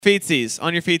Feetsies.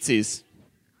 On your feetsies.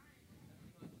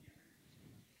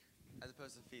 As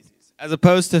opposed to feces. As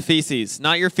opposed to feces.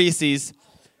 Not your feces.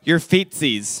 Your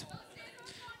feetsies.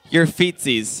 Your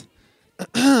feetsies.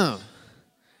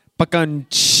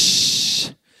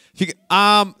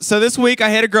 So this week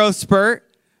I hit a growth spurt.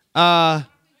 I'm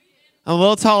a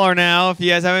little taller now, if you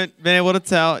guys haven't been able to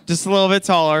tell. Just a little bit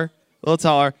taller. A little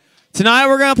taller. Tonight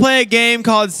we're going to play a game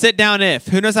called Sit Down If.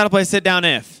 Who knows how to play Sit Down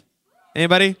If?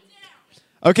 Anybody?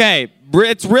 Okay.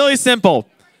 It's really simple.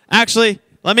 Actually,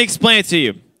 let me explain it to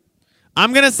you.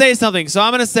 I'm going to say something. So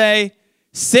I'm going to say,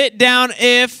 sit down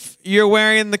if you're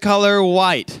wearing the color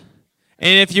white.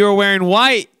 And if you were wearing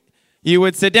white, you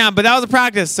would sit down. But that was a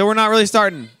practice, so we're not really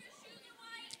starting.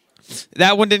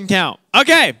 That one didn't count.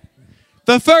 Okay.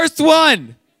 The first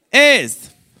one is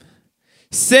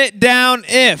sit down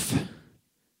if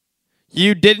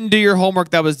you didn't do your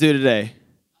homework that was due today.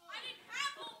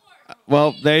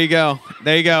 Well, there you go.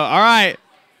 There you go. All right.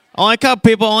 Only a couple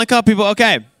people. Only a couple people.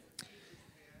 Okay.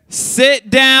 Sit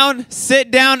down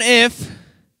if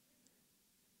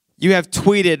you have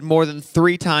tweeted more than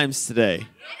 3 times today.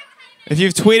 If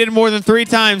you've tweeted more than 3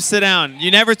 times, sit down.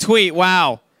 You never tweet.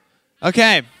 Wow.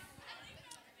 Okay.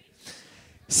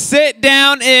 Sit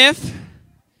down if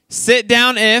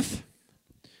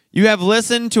you have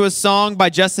listened to a song by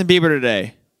Justin Bieber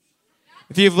today.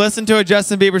 If you've listened to a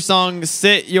Justin Bieber song,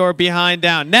 sit your behind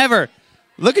down. Never.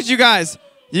 Look at you guys.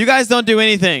 You guys don't do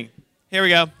anything. Here we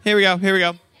go. Here we go. Here we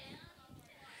go.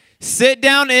 Sit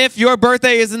down if your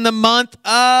birthday is in the month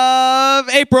of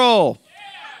April.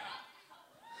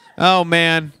 Oh,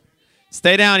 man.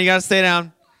 Stay down. You got to stay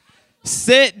down.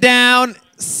 Sit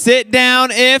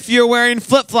down if you're wearing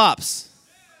flip-flops.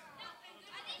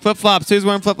 Flip-flops. Who's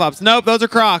wearing flip-flops? Nope, those are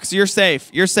Crocs. You're safe.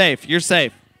 You're safe. You're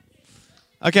safe.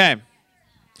 Okay.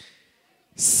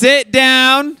 Sit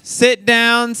down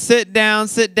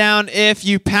if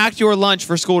you packed your lunch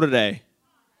for school today.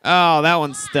 Oh, that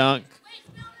one stunk.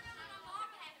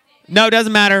 No, it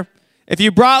doesn't matter. If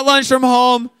you brought lunch from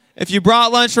home,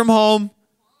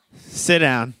 sit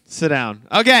down. Sit down.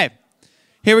 Okay.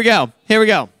 Here we go. Here we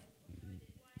go.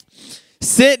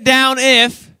 Sit down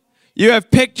if you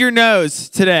have picked your nose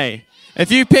today.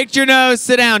 If you picked your nose,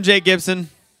 sit down, Jake Gibson.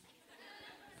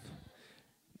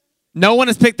 No one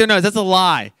has picked their nose. That's a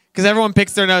lie. Because everyone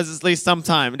picks their nose at least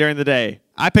sometime during the day.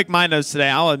 I picked my nose today.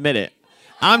 I'll admit it.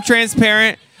 I'm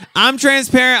transparent.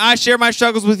 I share my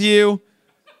struggles with you.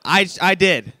 I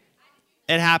did.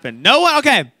 It happened. No one?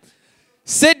 Okay.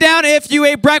 Sit down if you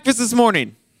ate breakfast this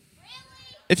morning.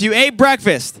 If you ate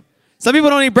breakfast. Some people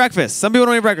don't eat breakfast.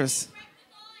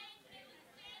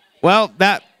 Well,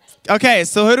 okay,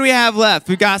 so who do we have left?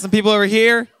 We've got some people over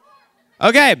here.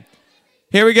 Okay,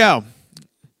 here we go.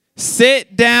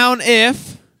 Sit down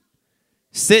if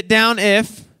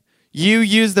you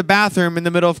use the bathroom in the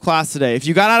middle of class today. If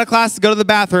you got out of class to go to the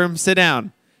bathroom, sit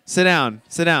down. Sit down.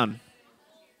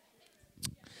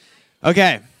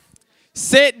 Okay.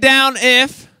 Sit down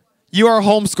if you are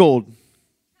homeschooled.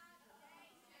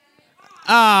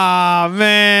 Ah,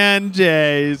 man,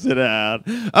 Jay, sit down.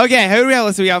 Okay, who do we have?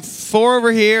 Let's see, we have 4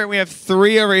 over here, and we have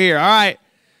 3 over here. All right.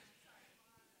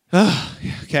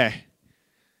 Okay.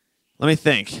 Let me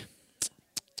think.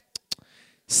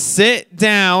 Sit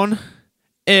down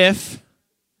if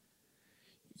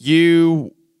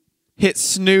you hit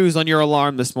snooze on your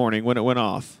alarm this morning when it went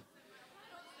off.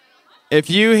 If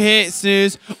you hit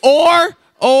snooze,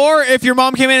 or if your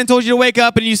mom came in and told you to wake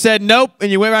up and you said nope,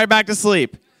 and you went right back to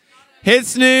sleep. Hit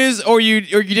snooze, or you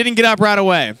didn't get up right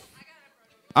away.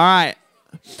 All right.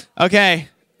 Okay.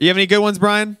 You have any good ones,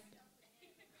 Brian?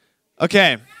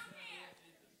 Okay.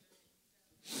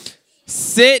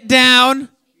 Sit down.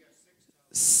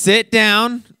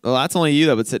 Well, that's only you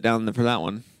that would sit down for that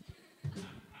one.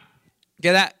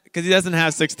 Get that? Because he doesn't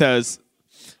have 6 toes.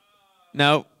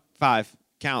 No, 5.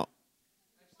 Count.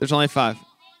 There's only 5.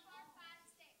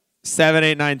 7,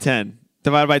 8, 9, 10.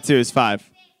 Divided by 2 is 5.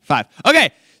 5. Okay.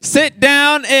 Sit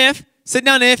down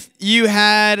if you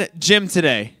had gym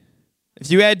today.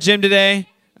 If you had gym today,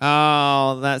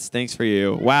 oh, that stinks for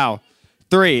you. Wow.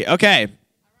 3. Okay.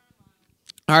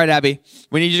 All right, Abby.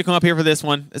 We need you to come up here for this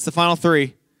one. It's the final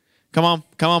 3. Come on.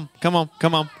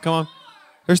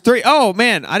 There's 3. Oh,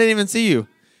 man. I didn't even see you.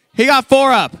 He got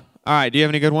 4 up. All right. Do you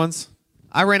have any good ones?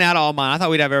 I ran out of all mine. I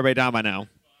thought we'd have everybody down by now.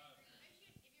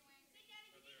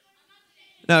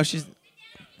 No, she's...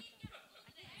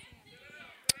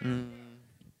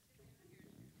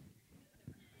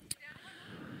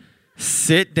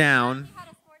 Sit down.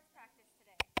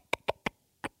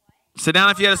 Sit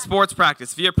down if you had a sports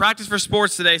practice. If you had practice for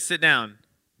sports today, sit down.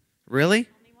 Really?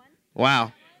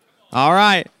 Wow. All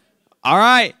right.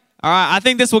 All right, I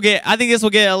think this will give us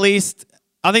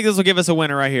a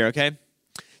winner right here, okay?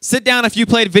 Sit down if you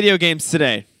played video games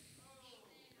today.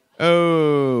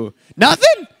 Oh,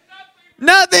 nothing?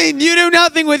 Nothing. You do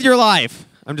nothing with your life.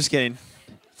 I'm just kidding.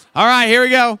 All right, here we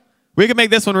go. We can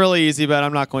make this one really easy, but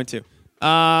I'm not going to.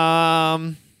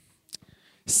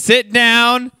 Sit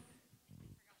down.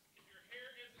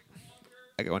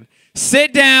 I got one.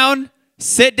 Sit down.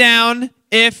 Sit down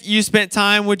if you spent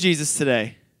time with Jesus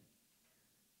today.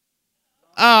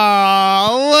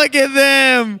 Oh, look at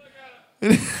them.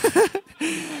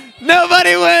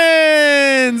 Nobody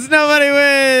wins. Nobody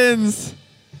wins.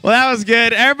 Well, that was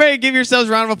good. Everybody give yourselves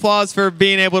a round of applause for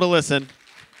being able to listen.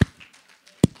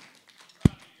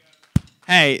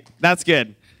 Hey, that's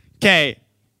good. Okay.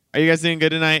 Are you guys doing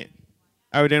good tonight?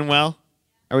 Are we doing well?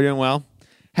 Are we doing well?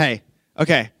 Hey,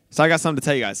 okay. So I got something to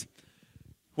tell you guys.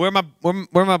 Where my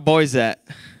boys at?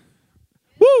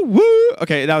 Woo, woo.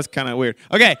 Okay, that was kind of weird.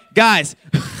 Okay, guys.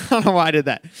 I don't know why I did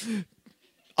that.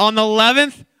 On the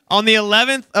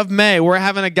 11th of May, we're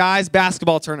having a guys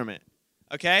basketball tournament.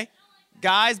 Okay?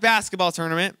 Guys basketball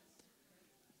tournament.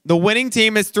 The winning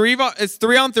team is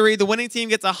 3-on-3. The winning team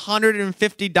gets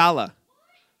 $150.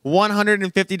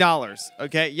 $150.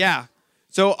 Okay? Yeah.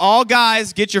 So all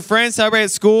guys, get your friends, celebrate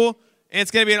at school, and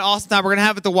it's going to be an awesome time. We're going to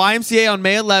have it at the YMCA on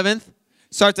May 11th.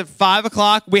 Starts at 5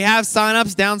 o'clock. We have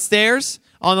sign-ups downstairs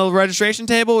on the registration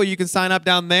table. You can sign up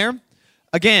down there.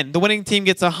 Again, the winning team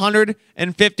gets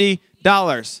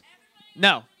 $150.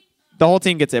 No, the whole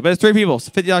team gets it, but it's 3 people,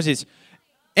 so $50 each.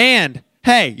 And,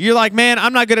 hey, you're like, man,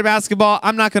 I'm not good at basketball.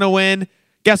 I'm not going to win.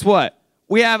 Guess what?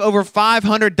 We have over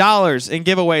 $500 in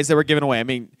giveaways that we're giving away. I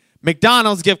mean,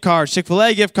 McDonald's gift cards,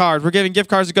 Chick-fil-A gift cards. We're giving gift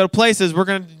cards to go to places. We're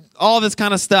going to all this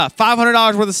kind of stuff.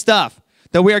 $500 worth of stuff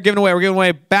that we are giving away. We're giving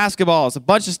away basketballs, a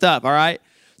bunch of stuff, all right?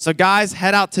 So, guys,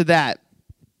 head out to that.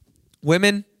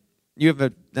 Women, you have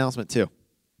an announcement, too.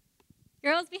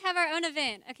 Girls, we have our own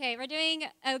event. Okay, we're doing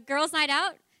a girls' night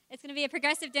out. It's going to be a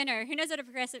progressive dinner. Who knows what a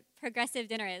progressive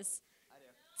dinner is? I do.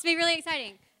 It's going to be really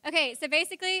exciting. Okay, so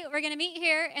basically, we're going to meet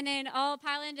here and then all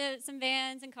pile into some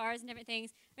vans and cars and different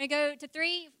things. We're going to go to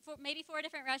maybe 4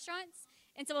 different restaurants.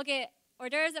 And so we'll get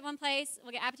hors d'oeuvres at one place.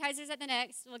 We'll get appetizers at the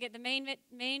next. We'll get the main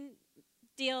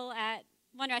deal at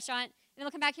one restaurant. And then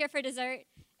we'll come back here for dessert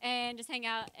and just hang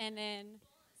out. And then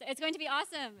so it's going to be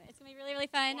awesome. It's going to be really, really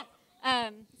fun.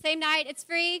 Same night, it's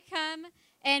free, come,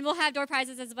 and we'll have door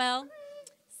prizes as well.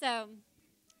 So,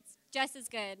 it's just as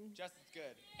good. Just as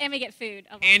good. And we get food.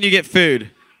 And you get food.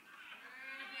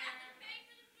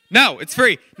 No, it's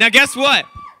free. Now, guess what?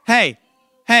 Hey,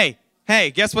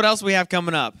 guess what else we have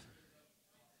coming up?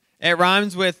 It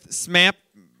rhymes with SMAP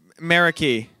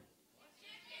Cherokee.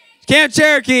 Camp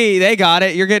Cherokee. They got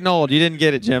it. You're getting old. You didn't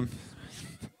get it, Jim.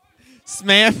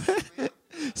 SMAP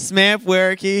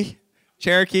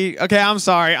Cherokee. Okay, I'm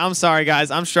sorry,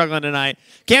 guys. I'm struggling tonight.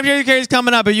 Camp Cherokee is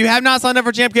coming up. If you have not signed up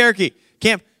for Camp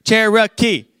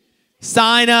Cherokee,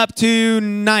 sign up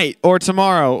tonight or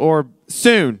tomorrow or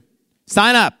soon.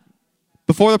 Sign up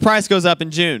before the price goes up in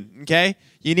June, okay?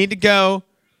 You need to go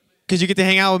because you get to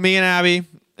hang out with me and Abby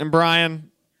and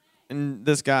Brian and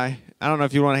this guy. I don't know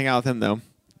if you want to hang out with him, though.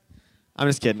 I'm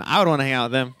just kidding. I would want to hang out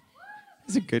with him.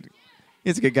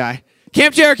 He's a good guy.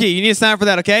 Camp Cherokee, you need to sign up for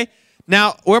that, okay?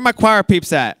 Now, where are my choir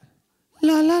peeps at?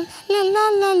 La, la, la, la,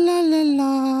 la, la, la,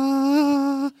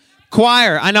 la.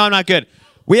 Choir. I know I'm not good.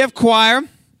 We have choir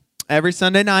every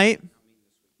Sunday night,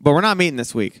 but we're not meeting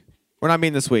this week.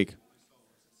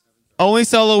 Only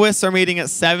soloists are meeting at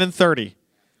 7:30.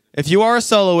 If you are a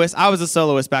soloist, I was a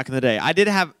soloist back in the day.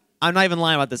 I'm not even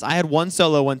lying about this. I had one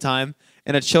solo one time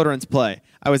in a children's play.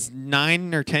 I was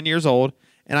 9 or 10 years old,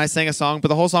 and I sang a song, but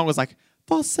the whole song was like,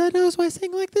 falsetto, so I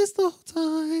sang like this the whole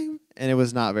time. And it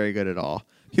was not very good at all.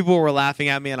 People were laughing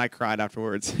at me, and I cried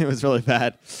afterwards. It was really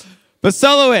bad. But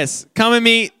soloists, come and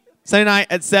meet Sunday night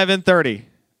at 7:30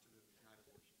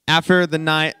 after the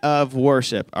night of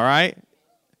worship, all right?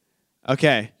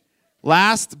 Okay.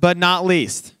 Last but not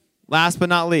least,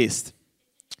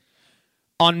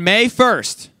 on May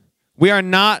 1st, we are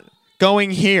not going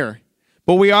here,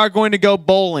 but we are going to go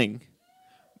bowling.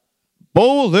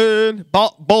 Bowling.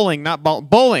 We're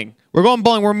going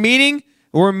bowling.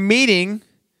 We're meeting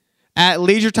at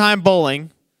Leisure Time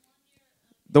Bowling.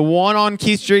 The one on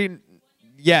Key Street.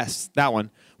 Yes, that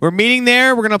one. We're meeting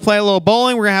there. We're going to play a little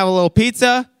bowling. We're going to have a little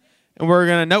pizza. And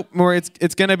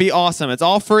it's going to be awesome. It's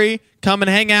all free. Come and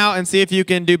hang out and see if you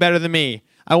can do better than me.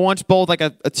 I once bowled like a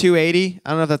 280. I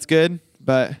don't know if that's good,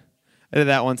 but I did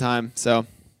that one time. So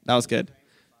that was good.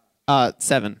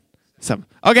 7.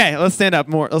 Okay, let's stand up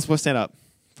more. Let's stand up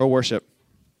for worship.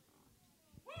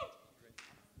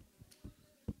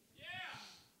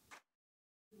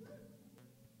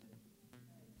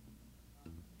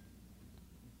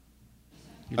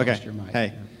 Okay. Lost your mic.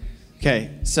 Hey.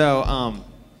 Okay. So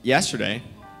yesterday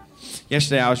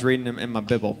I was reading in my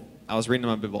Bible.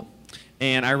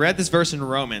 And I read this verse in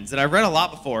Romans that I've read a lot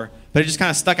before, but it just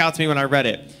kind of stuck out to me when I read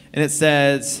it. And it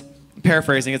says,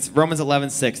 paraphrasing, it's Romans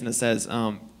 11:6, and it says,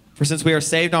 "For since we are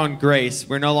saved on grace,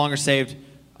 we're no longer saved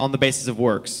on the basis of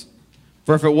works.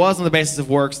 For if it was on the basis of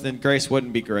works, then grace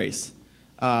wouldn't be grace."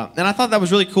 And I thought that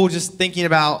was really cool, just thinking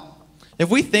about if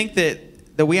we think that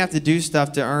we have to do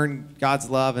stuff to earn God's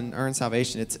love and earn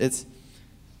salvation, it's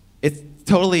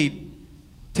totally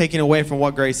taking away from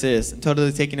what grace is, and totally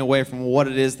taking away from what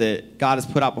it is that God has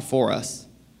put out before us.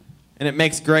 And it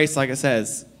makes grace, like it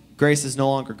says, grace is no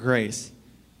longer grace.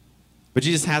 But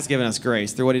Jesus has given us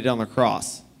grace through what he did on the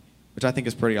cross, which I think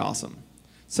is pretty awesome.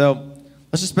 So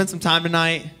let's just spend some time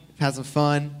tonight, have some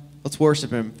fun. Let's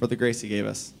worship him for the grace he gave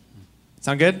us.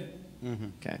 Sound good? Mm-hmm.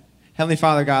 Okay. Heavenly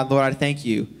Father, God, Lord, I thank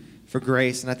you for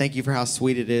grace, and I thank you for how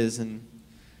sweet it is. And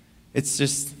it's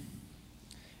just,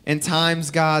 in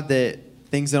times, God, that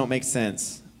things don't make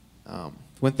sense,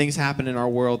 when things happen in our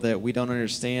world that we don't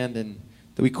understand and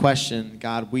that we question,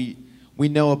 God, we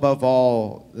know above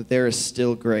all that there is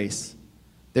still grace.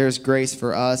 There is grace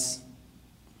for us.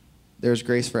 There's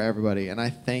grace for everybody, and I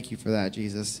thank you for that,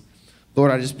 Jesus.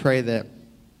 Lord, I just pray that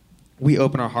we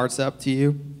open our hearts up to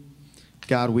you.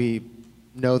 God, we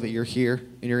know that you're here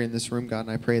and you're in this room, God,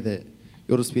 and I pray that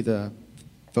you'll just be the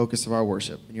focus of our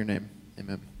worship. In your name,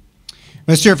 amen.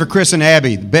 Let's hear it for Chris and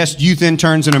Abby, the best youth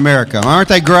interns in America. Aren't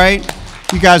they great?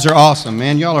 You guys are awesome,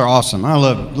 man. Y'all are awesome. I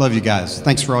love you guys.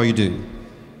 Thanks for all you do.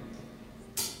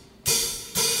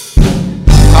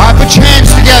 All right, put your hands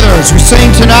together as we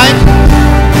sing tonight.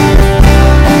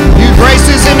 Your grace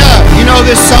is enough. You know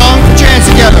this song? Put your hands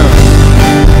together.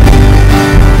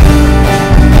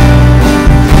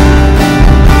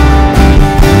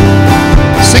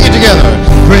 Sing it together.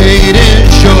 Great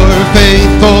is your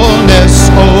faithfulness,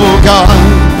 O God.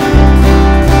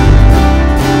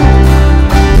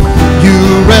 You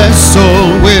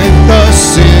wrestle with the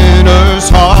sinner's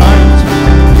heart.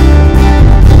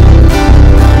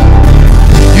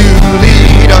 You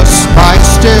lead us by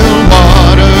still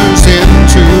waters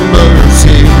into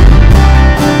mercy,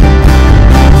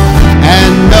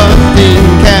 and nothing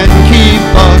can keep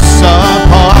us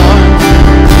apart.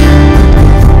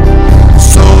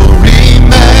 So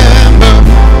remember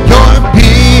your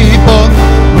people,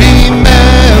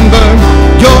 remember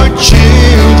your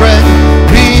children,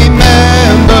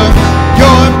 remember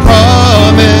your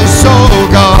promise, oh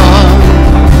God.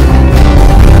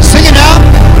 Sing it out.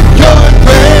 Your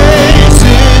grace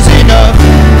is enough.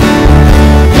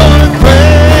 Your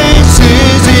grace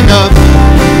is enough.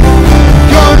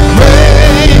 Your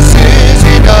grace is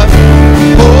enough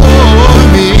for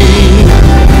me.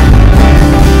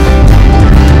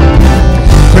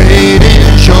 Great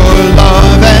is your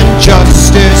love and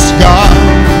justice, God.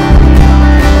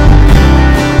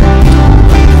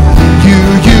 You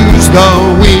use the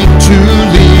weak to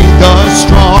lead the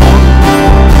strong.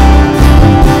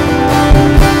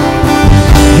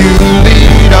 You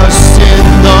lead us in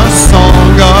the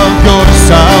song of your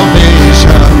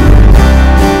salvation,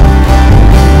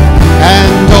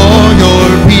 and all your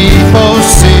people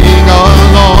sing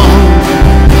along.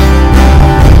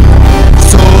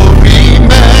 So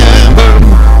remember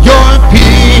your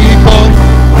people,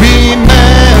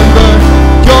 remember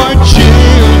your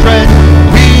children,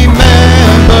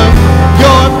 remember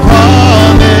your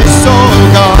promise, oh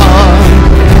God.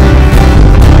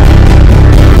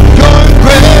 Your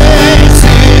grace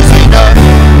is enough.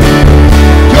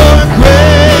 Your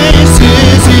grace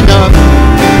is enough.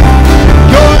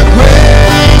 Your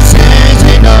grace is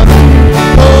enough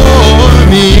for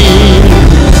me.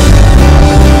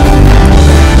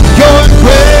 Your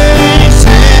grace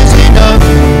is enough.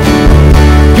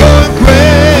 Your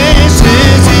grace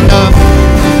is enough.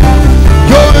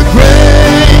 Your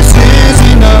grace is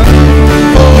enough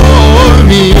for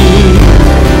me.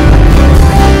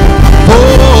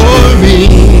 For me.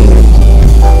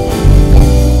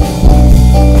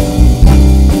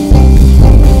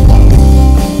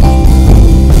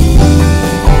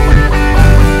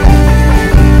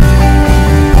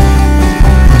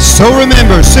 So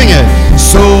remember, sing it.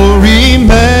 So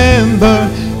remember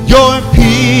your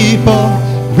people,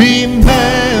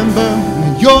 remember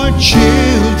your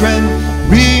children,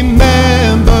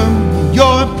 remember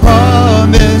your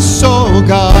promise, oh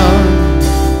God.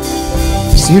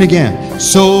 Sing it again.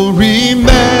 So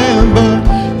remember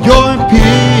your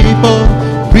people,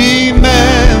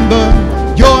 remember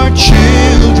your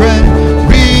children,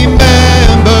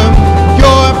 remember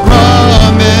your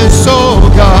promise,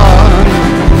 oh God.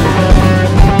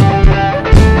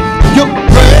 Your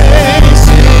grace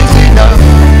is enough.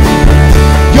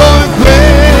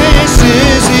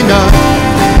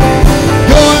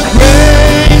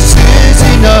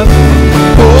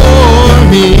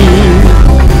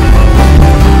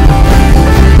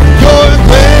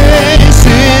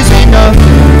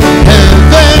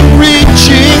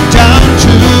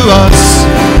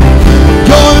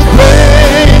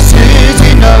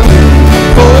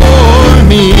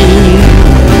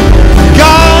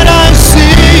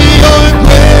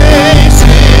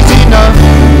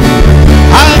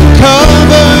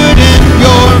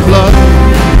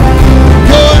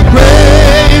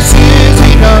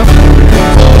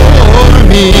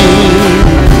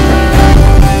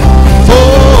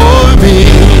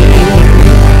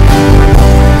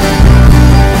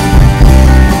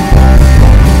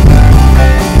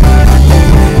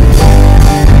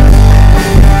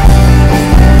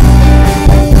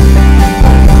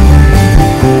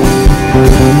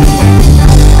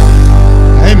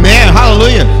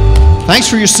 Thanks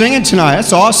for your singing tonight.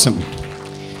 That's awesome.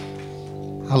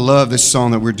 I love this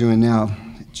song that we're doing now.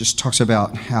 It just talks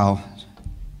about how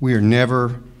we are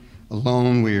never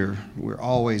alone. We're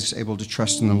always able to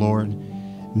trust in the Lord.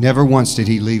 Never once did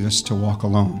he leave us to walk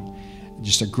alone.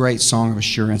 Just a great song of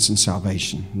assurance and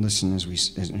salvation. Listen as we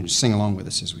sing along with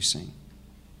us as we sing.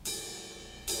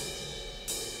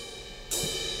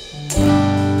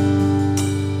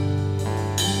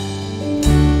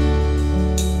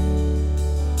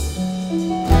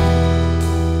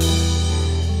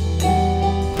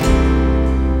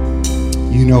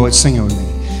 You know it, sing it with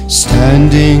me.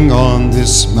 Standing on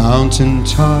this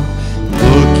mountaintop,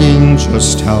 looking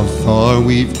just how far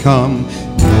we've come,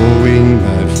 knowing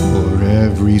that for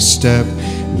every step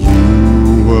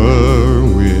you were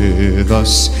with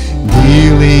us.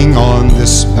 Kneeling on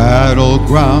this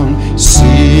battleground,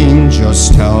 seeing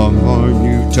just how far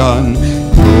you've done,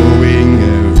 knowing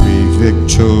every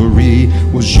victory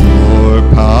was your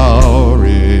power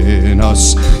in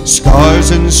us.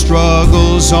 Scars and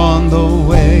struggles on the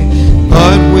way,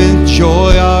 but with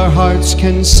joy our hearts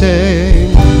can say,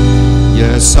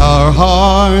 yes, our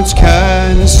hearts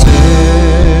can say,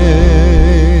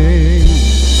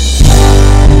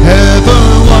 ever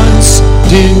once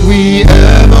did we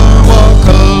ever walk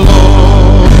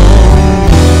alone.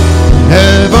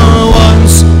 Never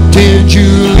once did you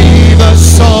leave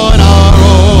us on our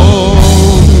own.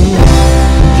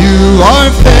 You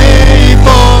are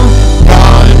faithful,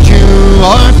 God, you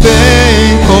are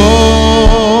faithful.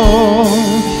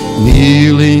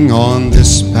 Kneeling on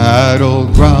this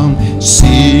battleground,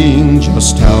 seeing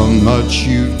just how much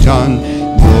you've done,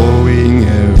 knowing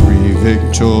every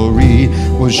victory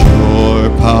was your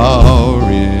power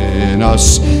in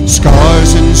us.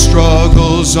 Scars and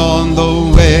struggles on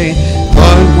the way,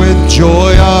 but with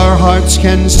joy our hearts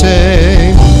can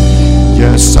say,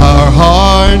 yes, our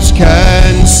hearts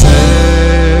can say,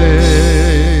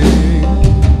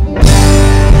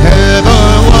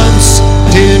 ever once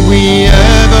did we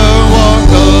ever walk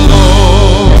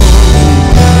alone.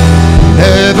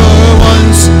 Never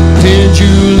once did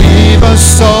you leave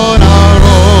us on our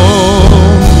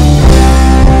own.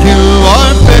 You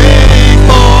are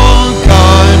faithful,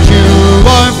 God, you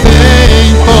are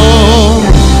faithful.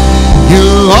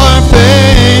 You are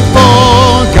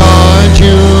faithful, God,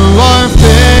 you are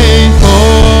faithful.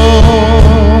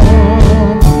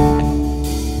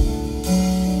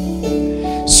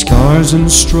 Scars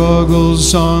and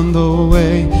struggles on the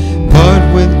way,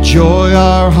 but with joy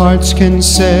our hearts can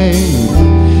say,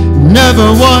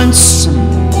 never once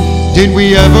did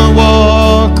we ever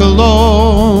walk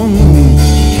alone.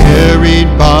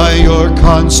 Carried by your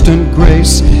constant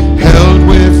grace, held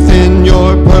within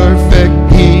your perfect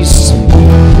peace.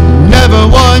 Never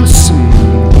once,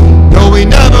 no, we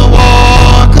never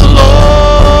walk alone.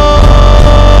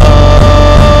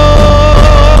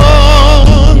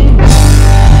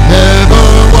 Never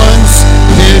once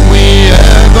did we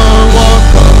ever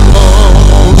walk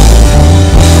alone.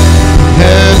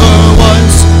 Never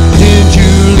once did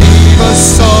you leave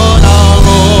us on our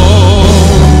own.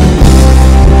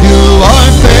 You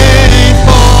are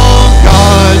faithful,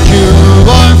 God, you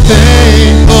are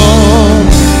faithful.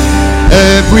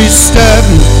 Every step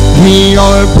we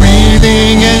are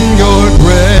breathing in your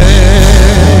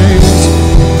praise.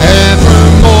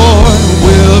 Evermore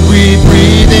we'll be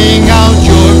breathing out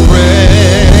your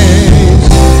praise.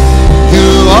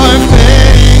 You are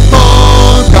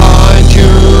faithful, God,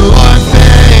 you are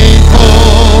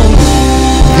faithful.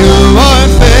 You are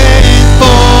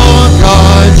faithful,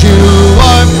 God, you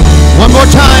are. One more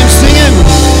time, sing it.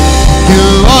 You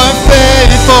are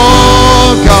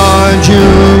faithful, God,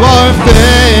 you are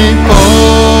faithful.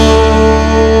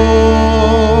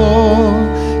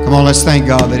 Come on, let's thank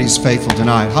God that he's faithful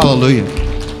tonight. Hallelujah.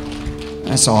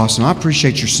 That's awesome. I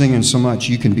appreciate your singing so much.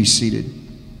 You can be seated.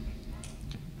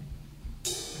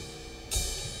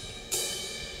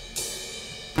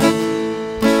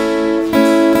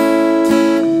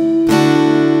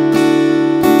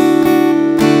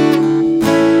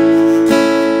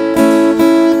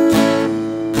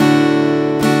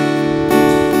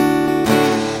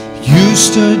 You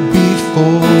stood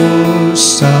before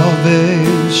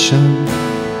salvation,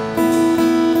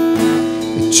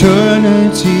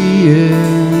 eternity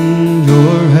in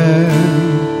your hand.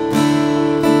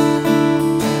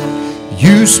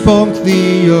 You spoke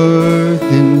the earth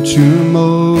into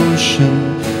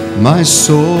motion, my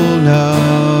soul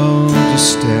now to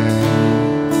stand.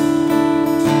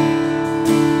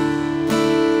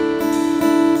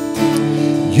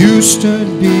 You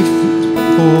stood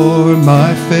before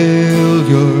my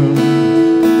failure,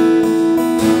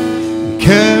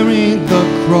 carried the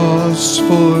cross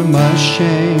for my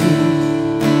shame.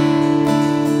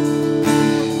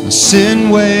 sin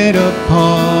weighed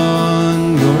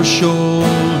upon your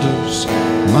shoulders,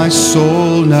 my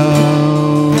soul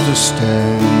now to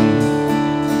stand.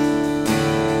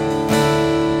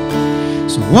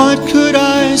 So what could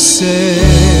I say?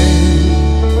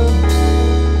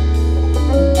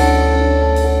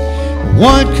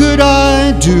 What could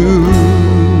I do?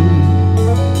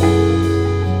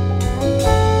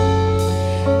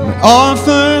 But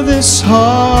offer this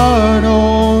heart,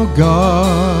 oh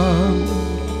God,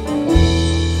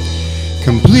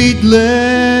 completely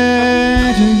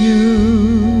to you.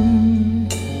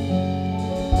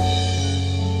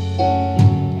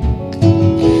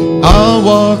 I'll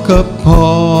walk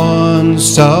upon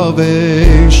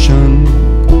salvation,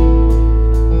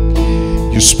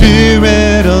 your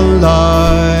Spirit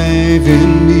alive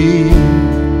in me,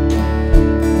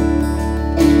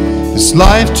 this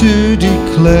life to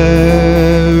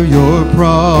declare your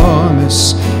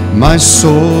promise, my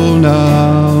soul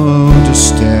now to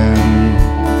stand.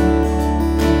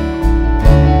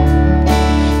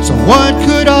 So what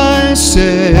could I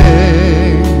say?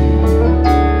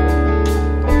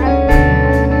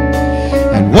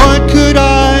 And what could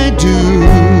I do?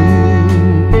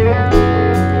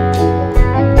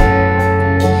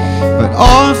 But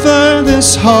offer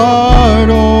this heart,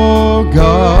 oh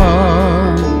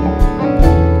God,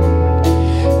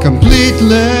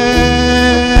 completely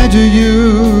to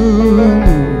you.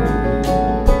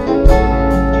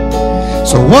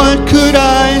 So what could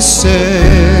I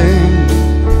say?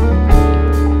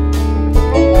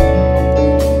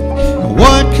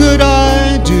 What could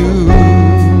I do?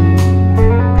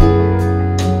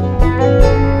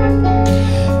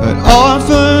 But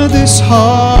offer this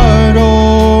heart,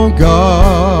 oh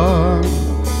God,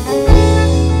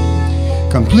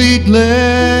 completely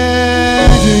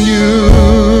to you.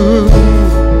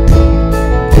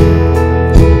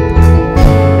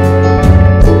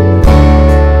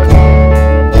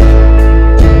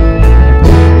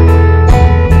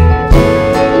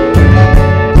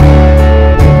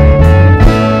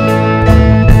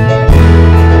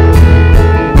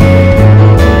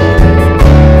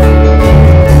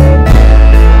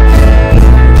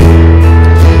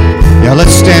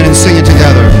 Let's stand and sing it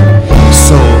together.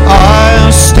 So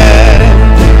I'll stand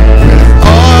with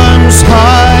arms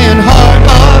high and heart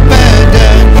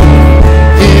abandoned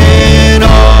in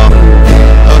awe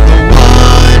of the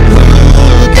one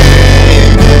who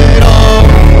gave it all.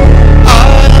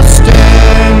 I'll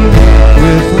stand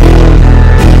with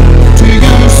to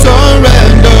you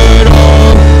surrendered.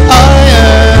 All I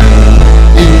am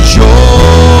is yours.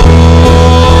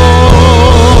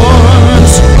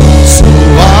 So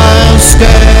I'll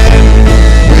stand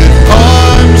with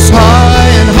arms high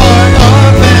and heart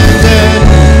abandoned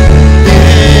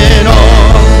in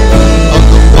awe of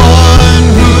the one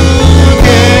who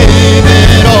gave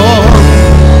it all.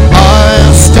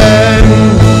 I'll stand,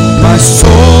 my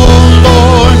soul,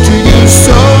 Lord, to you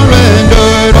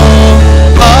surrendered. All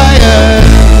I am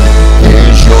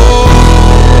is yours.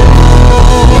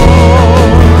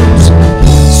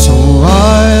 So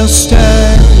I'll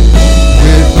stand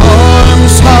with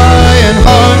arms high and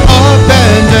heart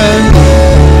abandoned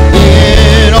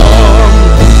in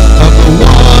awe of the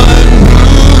one who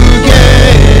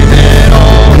gave it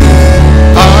all.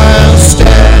 I'll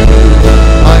stand,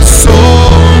 my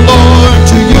soul, Lord,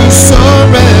 to you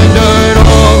surrendered.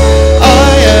 All I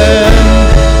am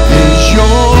is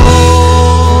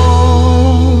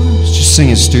yours. Just sing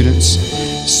it, students.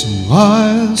 So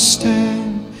I'll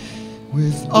stand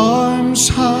with arms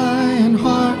high and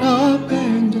heart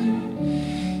abandoned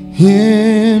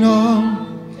in awe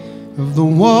of the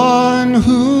one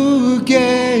who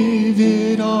gave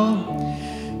it all.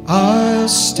 I'll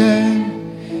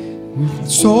stand with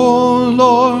soul,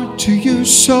 Lord, to you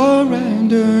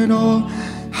surrendered. All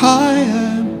I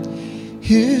am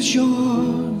is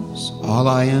yours. All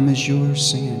I am is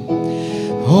yours. Sing it.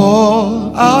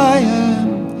 All I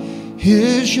am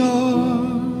is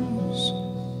yours.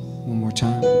 One more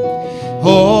time.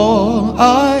 All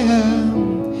I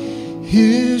am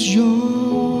is yours.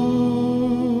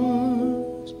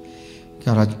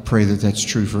 God, I pray that that's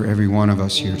true for every one of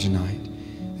us here tonight.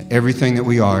 Everything that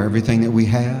we are, everything that we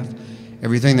have,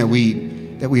 everything that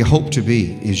we hope to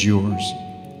be is yours.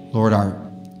 Lord, our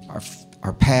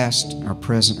past, our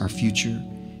present, our future,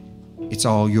 it's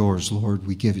all yours, Lord.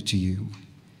 We give it to you.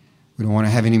 We don't want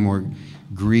to have any more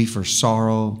grief or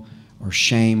sorrow or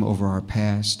shame over our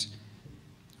past.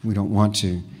 We don't want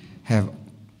to have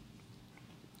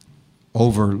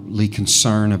overly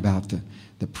concern about the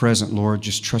present, Lord,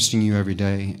 just trusting you every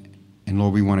day. And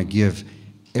Lord, we want to give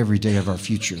every day of our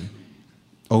future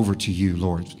over to you,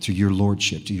 Lord, to your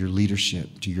lordship, to your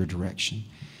leadership, to your direction.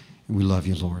 We love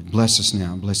you, Lord. Bless us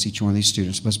now. Bless each one of these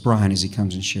students. Bless Brian as he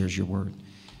comes and shares your word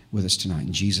with us tonight.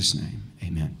 In Jesus' name,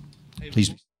 amen.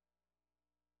 Please.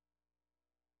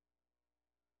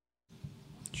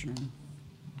 Sure.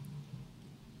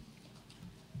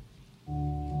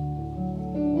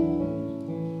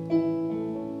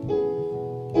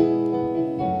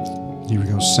 Here we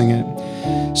go, sing it.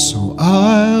 So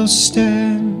I'll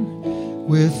stand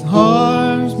with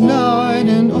arms wide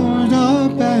and arms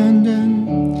abandoned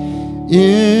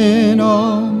in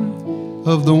awe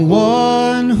of the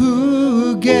one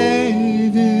who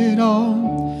gave it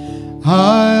all.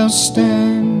 I'll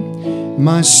stand,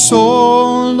 my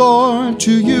soul, Lord,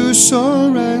 to you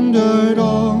surrendered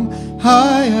all.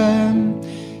 I am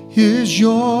is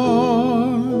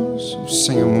yours.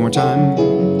 Sing it one more time.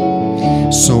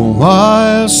 So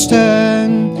I'll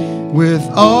stand with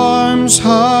arms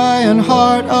high and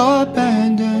heart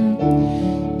abandoned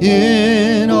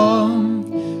in awe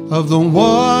of the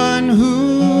one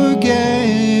who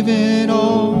gave it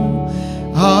all.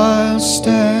 I'll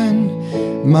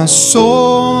stand, my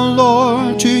soul,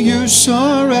 Lord, to you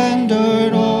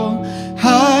surrendered all.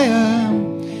 I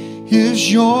am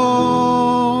is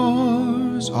yours.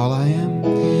 All I am,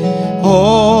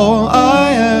 all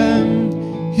I am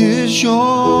is yours.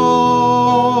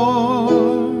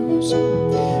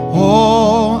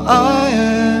 All I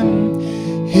am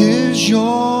is yours.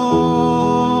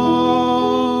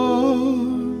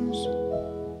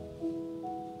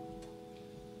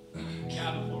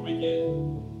 Yeah, before we get a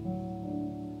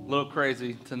little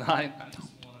crazy tonight, I just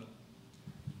want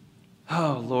to,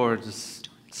 oh Lord, just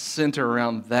center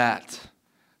around that.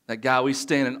 That God, we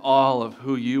stand in awe of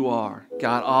who you are.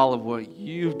 God, all of what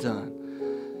you've done.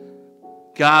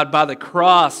 God, by the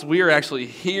cross, we are actually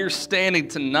here standing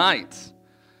tonight.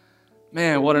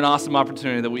 Man, what an awesome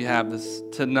opportunity that we have this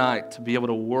tonight to be able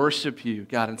to worship you,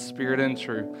 God, in spirit and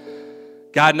truth.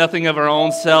 God, nothing of our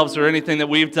own selves or anything that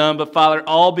we've done, but Father,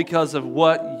 all because of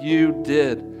what you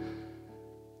did.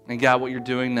 And God, what you're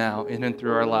doing now in and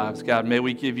through our lives. God, may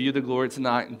we give you the glory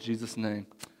tonight in Jesus' name.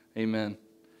 Amen.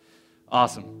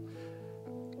 Awesome.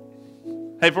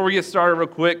 Hey, before we get started real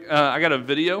quick, I got a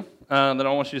video that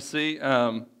I want you to see.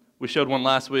 We showed one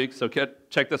last week, so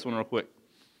check this one real quick.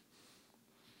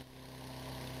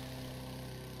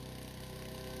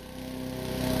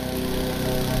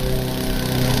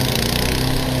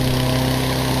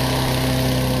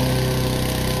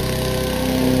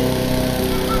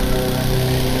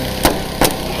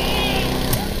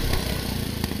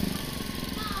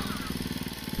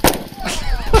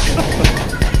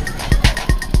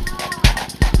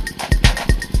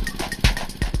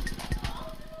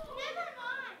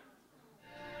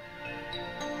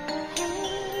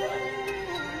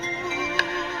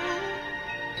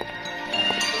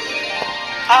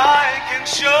 I can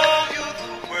show you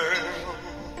the world.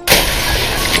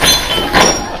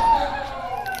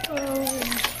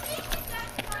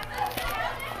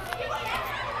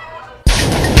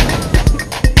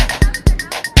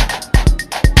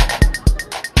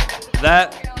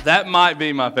 That might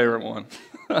be my favorite one.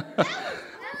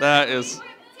 That is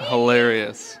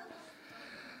hilarious.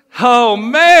 Oh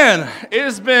man, it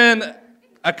has been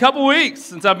a couple weeks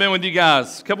since I've been with you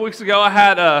guys. A couple weeks ago I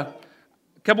had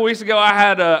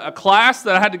a class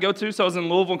that I had to go to, so I was in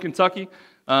Louisville, Kentucky.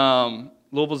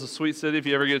 Louisville's a sweet city if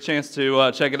you ever get a chance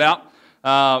to check it out.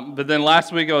 But then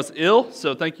last week I was ill,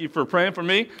 so thank you for praying for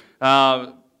me.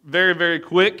 Very, very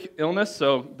quick illness,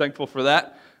 so thankful for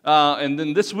that. And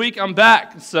then this week I'm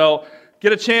back, so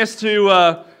get a chance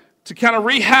to kind of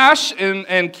rehash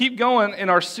and keep going in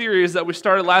our series that we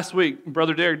started last week.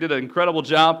 Brother Derek did an incredible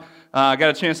job. I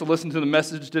got a chance to listen to the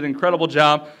message, did an incredible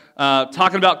job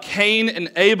talking about Cain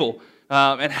and Abel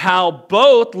and how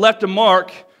both left a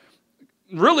mark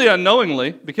really unknowingly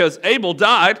because Abel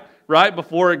died right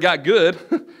before it got good.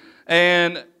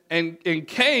 and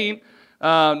Cain,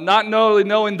 not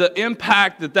knowing the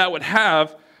impact that would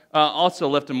have, also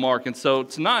left a mark. And so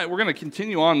tonight we're going to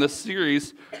continue on this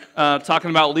series talking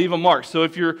about leave a mark. So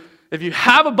if you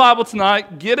have a Bible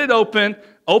tonight, get it open.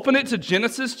 Open it to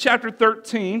Genesis chapter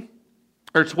 13,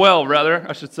 or 12 rather,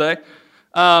 I should say.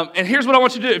 And here's what I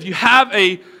want you to do. If you have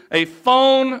a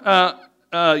phone,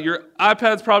 your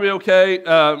iPad's probably okay,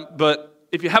 but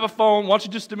if you have a phone, why don't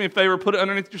you just do me a favor, put it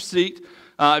underneath your seat.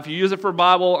 If you use it for a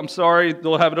Bible, I'm sorry,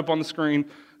 they'll have it up on the screen.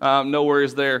 No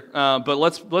worries there. But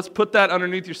let's put that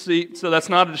underneath your seat so that's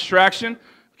not a distraction,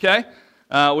 okay?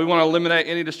 We want to eliminate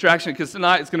any distraction because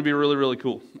tonight it's going to be really, really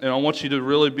cool. And I want you to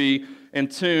really be in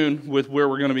tune with where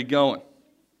we're going to be going.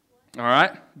 All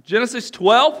right? Genesis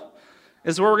 12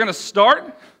 is where we're going to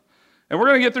start. And we're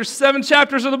going to get through 7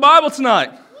 chapters of the Bible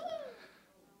tonight.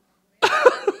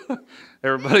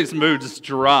 Everybody's mood just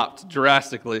dropped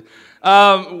drastically.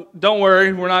 Don't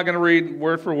worry, we're not going to read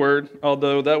word for word,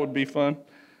 although that would be fun.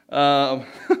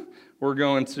 We're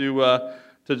going to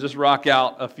just rock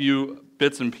out a few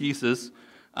bits and pieces.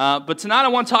 But tonight I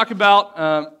want to talk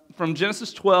about from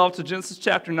Genesis 12 to Genesis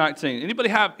chapter 19. Anybody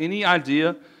have any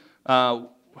idea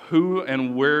who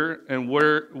and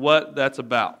where what that's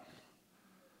about?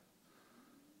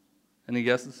 Any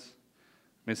guesses?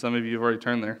 I mean, some of you have already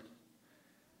turned there.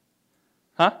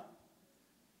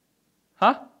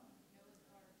 Huh?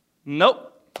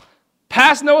 Nope.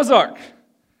 Past Noah's Ark.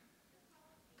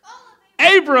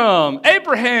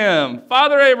 Abraham,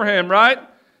 Father Abraham, right?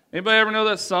 Anybody ever know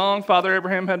that song, Father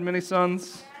Abraham had many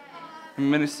sons? And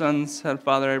many sons had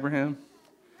Father Abraham.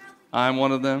 I'm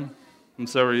one of them, and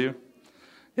so are you.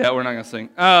 Yeah, we're not going to sing.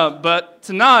 But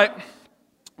tonight,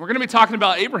 we're going to be talking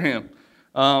about Abraham.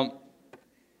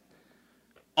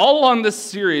 All along this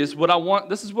series,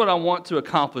 this is what I want to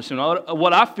accomplish, and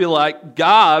what I feel like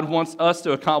God wants us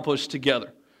to accomplish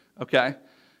together, okay?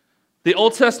 The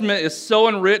Old Testament is so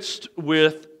enriched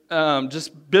with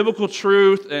just biblical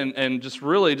truth and just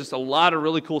a lot of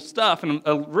really cool stuff, and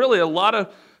really a lot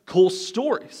of cool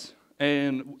stories.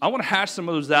 And I want to hash some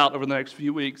of those out over the next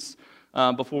few weeks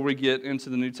before we get into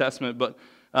the New Testament. But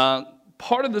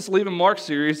part of this Leave a Mark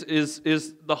series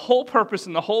is the whole purpose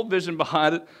and the whole vision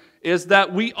behind it is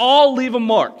that we all leave a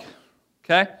mark,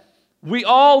 okay? We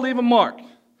all leave a mark.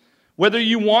 Whether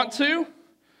you want to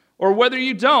or whether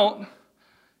you don't,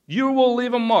 you will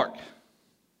leave a mark.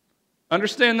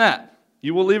 Understand that.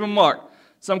 You will leave a mark.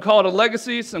 Some call it a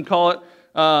legacy, some call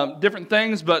it different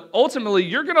things, but ultimately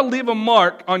you're going to leave a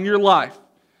mark on your life.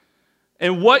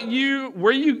 And where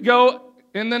you go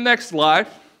in the next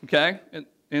life, okay,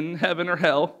 in heaven or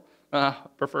hell,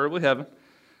 preferably heaven,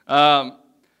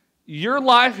 your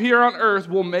life here on earth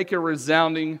will make a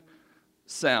resounding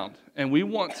sound. And we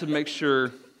want to make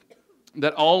sure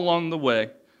that all along the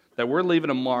way that we're leaving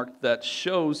a mark that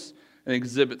shows and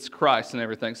exhibits Christ and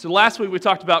everything. So last week we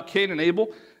talked about Cain and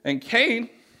Abel. And Cain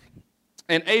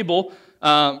and Abel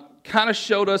kind of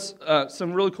showed us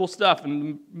some really cool stuff.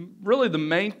 And really the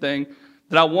main thing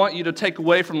that I want you to take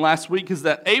away from last week is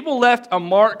that Abel left a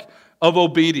mark of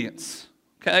obedience.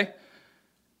 Okay?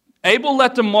 Abel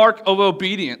left a mark of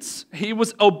obedience. He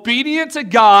was obedient to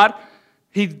God.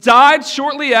 He died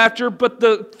shortly after, but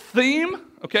the theme,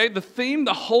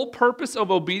 the whole purpose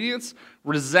of obedience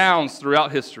resounds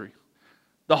throughout history.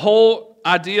 The whole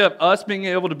idea of us being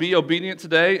able to be obedient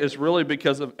today is really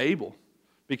because of Abel,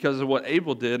 because of what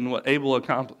Abel did and what Abel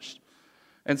accomplished.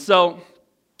 And so,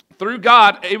 through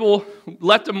God, Abel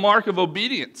left a mark of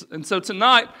obedience. And so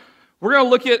tonight, we're going to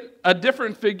look at a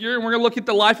different figure, and we're going to look at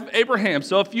the life of Abraham.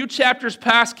 So a few chapters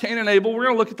past Cain and Abel, we're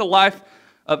going to look at the life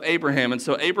of Abraham. And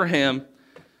so Abraham,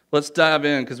 let's dive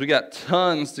in because we got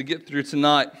tons to get through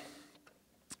tonight.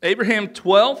 Abraham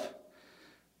 12.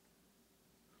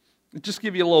 Just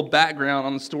give you a little background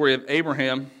on the story of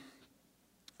Abraham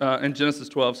in Genesis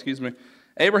 12, excuse me.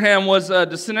 Abraham was a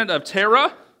descendant of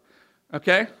Terah,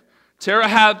 okay? Terah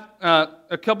had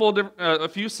a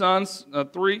few sons,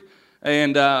 3,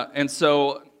 and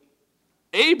so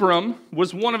Abram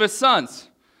was one of his sons.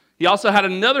 He also had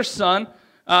another son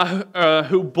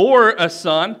who bore a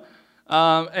son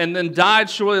and then died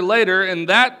shortly later, and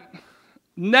that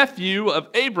nephew of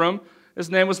Abram, his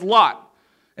name was Lot.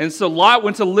 And so Lot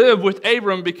went to live with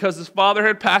Abram because his father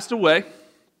had passed away.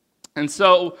 And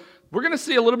so we're going to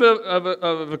see a little bit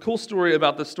of a cool story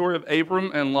about the story of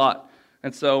Abram and Lot.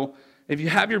 And so if you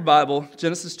have your Bible,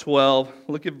 Genesis 12,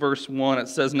 look at verse 1. It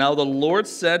says, "Now the Lord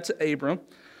said to Abram,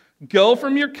 'Go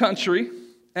from your country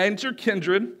and your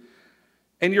kindred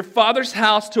and your father's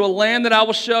house to a land that I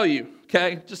will show you.'"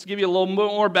 Okay, just to give you a little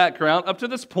more background. Up to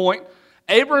this point,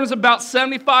 Abram's about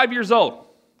 75 years old.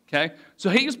 Okay, so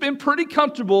he's been pretty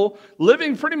comfortable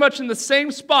living pretty much in the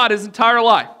same spot his entire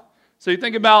life. So you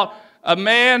think about a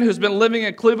man who's been living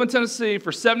in Cleveland, Tennessee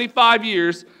for 75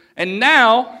 years, and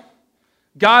now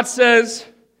God says,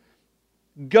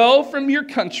 "Go from your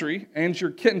country and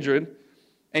your kindred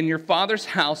and your father's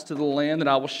house to the land that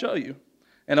I will show you,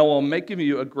 and I will make of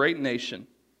you a great nation.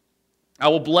 I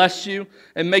will bless you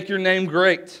and make your name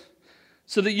great,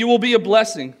 so that you will be a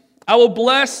blessing. I will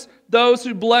bless those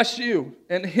who bless you,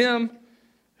 and him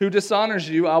who dishonors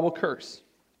you I will curse.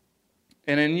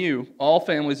 And in you all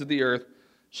families of the earth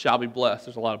shall be blessed."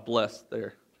 There's a lot of blessed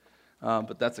there,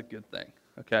 but that's a good thing,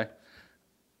 okay?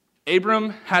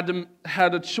 Abram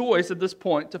had a choice at this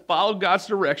point to follow God's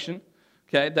direction,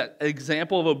 okay, that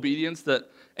example of obedience that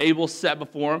Abel set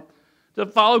before him, to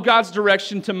follow God's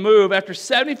direction to move after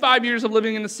 75 years of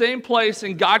living in the same place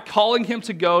and God calling him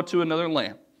to go to another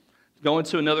land, go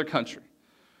into another country.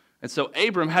 And so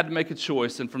Abram had to make a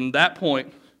choice, and from that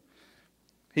point,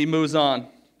 he moves on.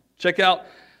 Check out,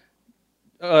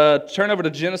 turn over to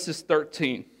Genesis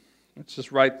 13. It's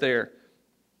just right there.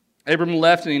 Abram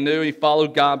left and he knew he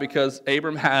followed God because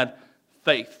Abram had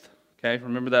faith. Okay,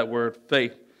 remember that word,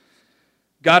 faith.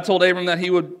 God told Abram that he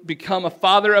would become a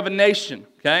father of a nation.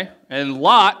 Okay, and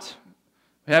Lot,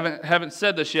 we haven't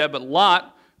said this yet, but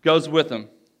Lot goes with him. It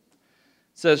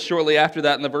says shortly after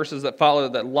that in the verses that follow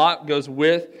that Lot goes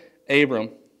with Abram.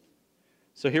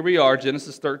 So here we are,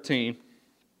 Genesis 13,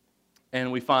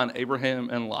 and we find Abraham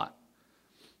and Lot.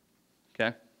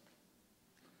 Okay?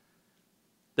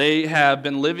 They have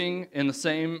been living in the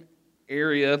same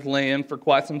area of land for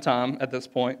quite some time at this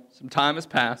point. Some time has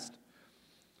passed.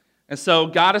 And so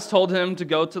God has told him to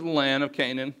go to the land of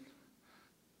Canaan.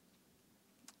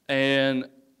 And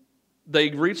they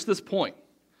reached this point.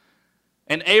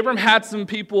 And Abram had some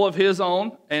people of his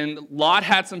own, and Lot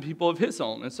had some people of his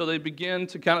own. And so they begin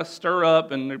to kind of stir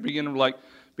up, and they begin to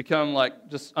become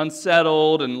just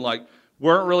unsettled and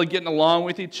weren't really getting along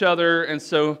with each other. And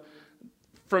so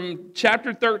from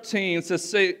chapter 13, it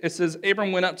says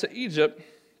Abram went up to Egypt,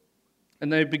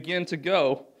 and they begin to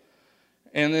go.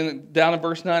 And then down in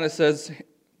verse 9 it says,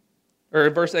 or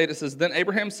in verse 8 it says, then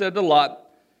Abraham said to Lot,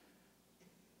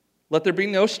 let there be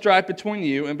no strife between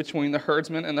you and between the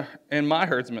herdsmen and my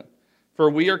herdsmen, for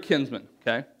we are kinsmen.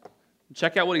 Okay?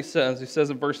 Check out what he says. He says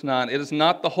in verse 9, it is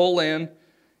not the whole land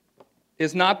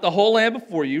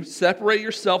before you. Separate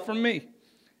yourself from me.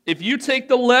 If you take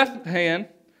the left hand,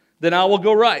 then I will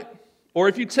go right. Or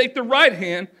if you take the right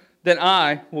hand, then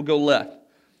I will go left.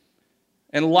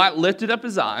 And Lot lifted up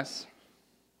his eyes,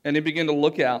 and he began to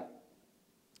look out.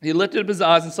 He lifted up his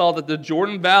eyes and saw that the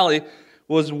Jordan Valley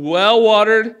was well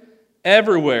watered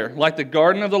everywhere, like the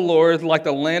garden of the Lord, like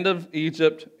the land of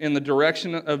Egypt, in the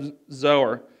direction of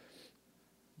Zoar.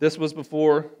 This was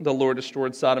before the Lord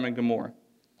destroyed Sodom and Gomorrah.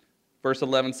 Verse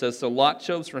 11 says, so Lot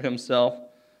chose for himself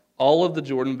all of the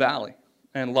Jordan Valley,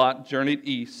 and Lot journeyed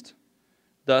east.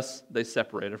 Thus they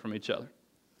separated from each other.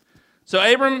 So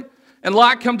Abram and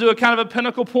Lot come to a kind of a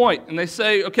pinnacle point, and they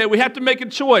say, okay, we have to make a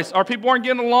choice. Our people aren't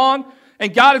getting along,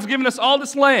 and God has given us all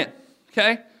this land.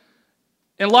 Okay?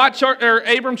 And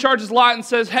Abram charges Lot and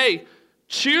says, hey,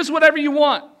 choose whatever you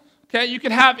want. Okay, you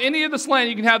can have any of this land.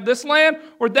 You can have this land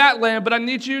or that land, but I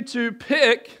need you to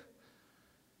pick,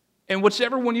 and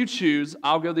whichever one you choose,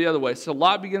 I'll go the other way. So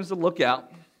Lot begins to look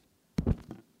out.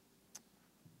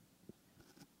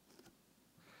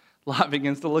 Lot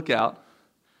begins to look out,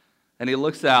 and he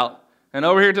looks out, and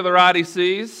over here to the right he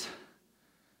sees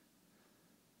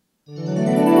a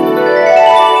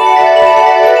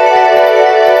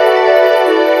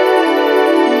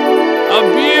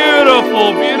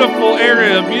beautiful, beautiful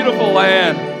area, beautiful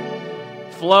land,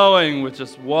 flowing with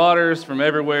just waters from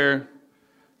everywhere,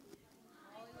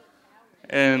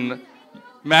 and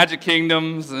magic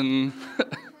kingdoms and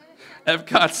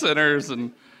Epcot centers,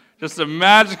 and just a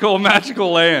magical,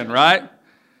 magical land, right?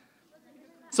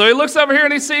 So he looks over here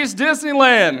and he sees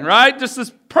Disneyland, right? Just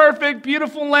this perfect,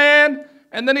 beautiful land,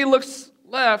 and then he looks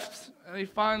left and he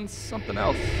finds something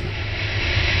else.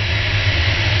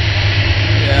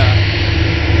 Yeah.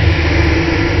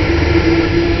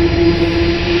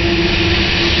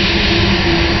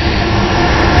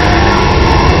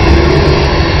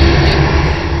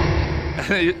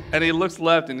 And he looks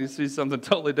left and he sees something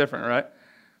totally different, right?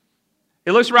 He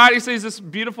looks right, he sees this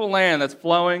beautiful land that's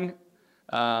flowing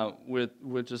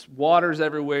with just waters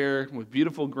everywhere, with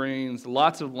beautiful greens,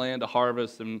 lots of land to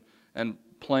harvest and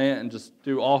plant and just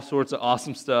do all sorts of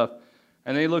awesome stuff.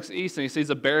 And then he looks east and he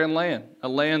sees a barren land, a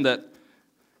land that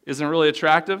isn't really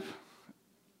attractive.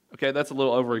 Okay, that's a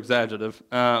little over-exaggerative.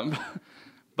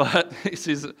 But he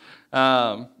sees,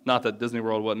 not that Disney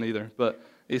World wasn't either, but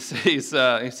he sees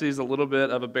a little bit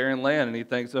of a barren land, and he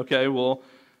thinks, okay, well,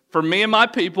 for me and my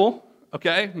people,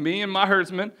 okay, me and my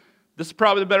herdsmen, this is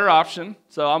probably the better option.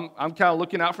 So I'm kind of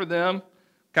looking out for them,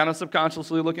 kind of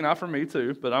subconsciously looking out for me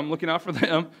too, but I'm looking out for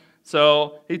them.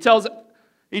 So he tells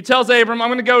Abram, I'm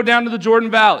going to go down to the Jordan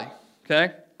Valley,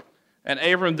 okay? And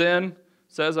Abram then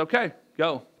says, okay,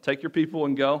 go. Take your people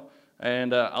and go,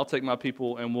 and I'll take my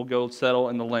people, and we'll go settle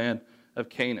in the land of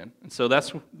Canaan. And so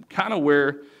that's kind of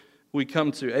where we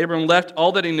come to. Abram left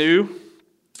all that he knew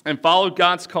and followed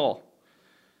God's call.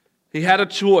 He had a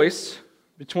choice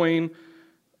between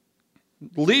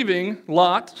leaving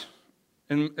Lot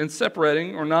and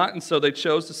separating or not, and so they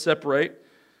chose to separate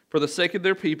for the sake of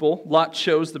their people. Lot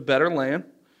chose the better land,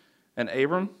 and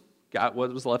Abram got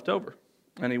what was left over,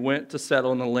 and he went to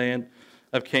settle in the land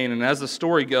of Canaan. As the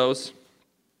story goes,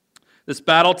 this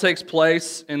battle takes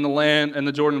place in the land in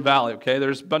the Jordan Valley. Okay,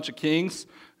 there's a bunch of kings.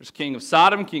 There's king of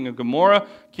Sodom, king of Gomorrah,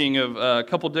 king of a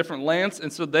couple different lands.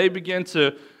 And so they begin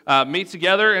to meet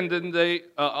together, and then they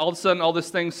all of a sudden all this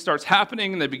thing starts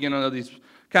happening, and they begin on these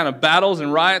kind of battles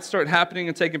and riots start happening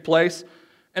and taking place.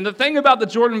 And the thing about the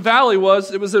Jordan Valley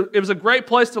was it was a great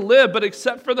place to live, but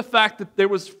except for the fact that there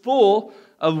was full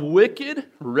of wicked,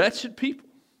 wretched people.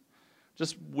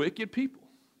 Just wicked people.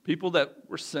 People that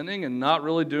were sinning and not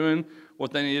really doing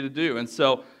what they needed to do. And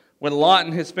so when Lot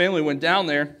and his family went down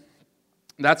there,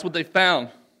 that's what they found.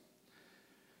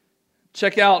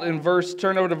 Check out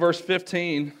turn over to verse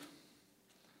 15,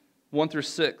 1 through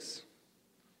 6.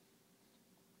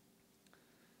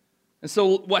 And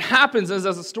so what happens is,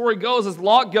 as the story goes, as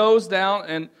Lot goes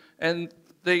down and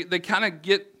they kind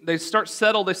of they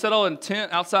settle in a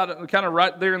tent outside, kind of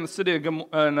right there in the city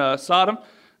of Sodom.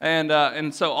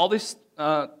 And so all these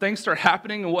things start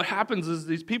happening, and what happens is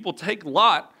these people take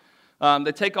Lot,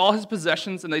 they take all his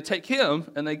possessions, and they take him,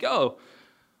 and they go.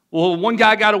 Well, one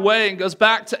guy got away and goes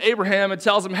back to Abraham and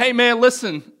tells him, hey man,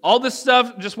 listen, all this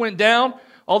stuff just went down,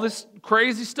 all this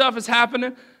crazy stuff is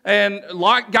happening, and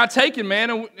Lot got taken,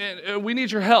 man, and we need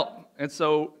your help. And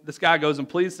so this guy goes and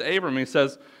pleads to Abram, and he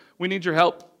says, we need your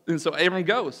help. And so Abram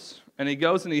goes, and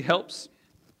he helps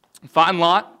find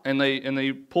Lot, and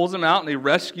they pulls him out, and he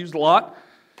rescues Lot.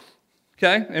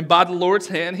 Okay, and by the Lord's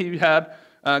hand, he had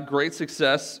great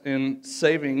success in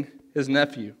saving his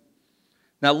nephew.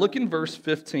 Now look in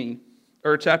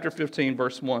chapter 15,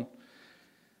 verse 1.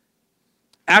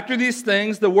 After these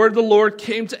things, the word of the Lord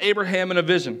came to Abraham in a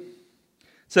vision. It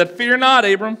said, fear not,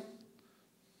 Abram.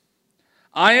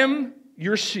 I am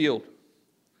your shield.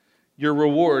 Your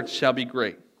reward shall be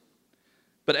great.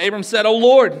 But Abram said, O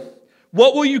Lord,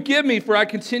 what will you give me, for I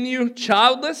continue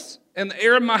childless, and the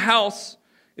heir of my house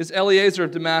is Eliezer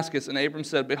of Damascus. And Abram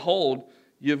said, behold,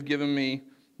 you have given me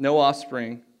no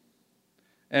offspring,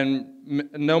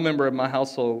 and no member of my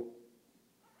household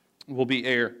will be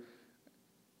heir.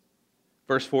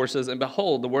 Verse 4 says, and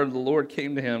behold, the word of the Lord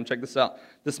came to him. Check this out.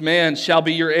 This man shall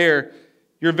be your heir.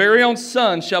 Your very own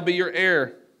son shall be your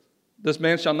heir. This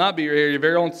man shall not be your heir. Your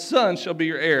very own son shall be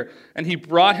your heir. And he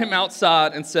brought him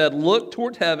outside and said, look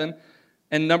toward heaven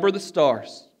and number the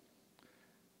stars,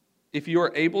 if you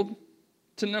are able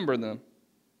to number them.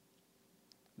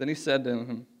 Then he said to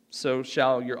him, so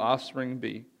shall your offspring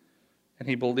be. And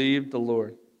he believed the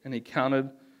Lord, and he counted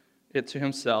it to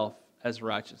himself as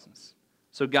righteousness.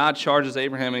 So God charges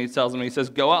Abraham, and he tells him, he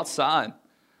says, go outside.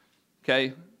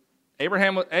 Okay?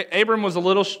 Abram was a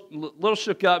little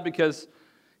shook up because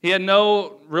he had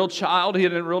no real child. He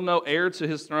had no heir to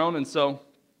his throne, and so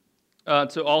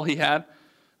to all he had.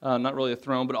 Not really a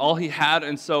throne, but all he had.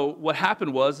 And so what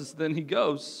happened is then he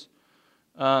goes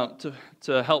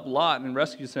to help Lot and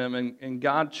rescues him, and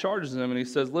God charges him, and he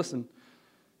says, listen,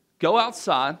 go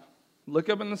outside, look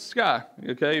up in the sky.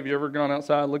 Okay, have you ever gone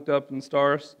outside, looked up in the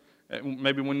stars?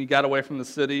 Maybe when you got away from the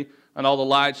city and all the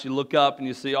lights, you look up and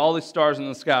you see all these stars in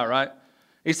the sky, right?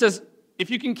 He says,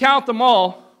 if you can count them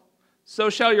all,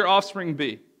 so shall your offspring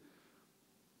be.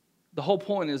 The whole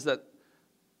point is that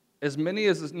as many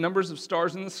as the numbers of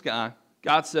stars in the sky,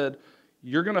 God said,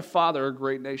 you're going to father a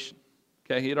great nation.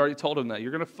 Okay, he had already told him that.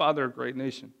 You're going to father a great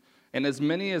nation. And as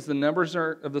many as the numbers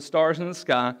are of the stars in the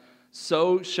sky,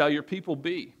 so shall your people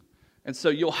be. And so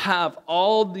you'll have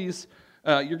all these,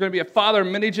 you're going to be a father of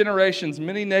many generations,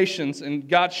 many nations, and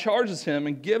God charges him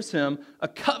and gives him a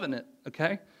covenant,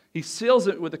 okay? He seals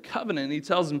it with a covenant, and he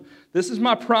tells him, this is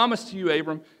my promise to you,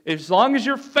 Abram. As long as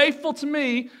you're faithful to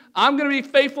me, I'm going to be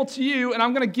faithful to you, and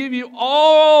I'm going to give you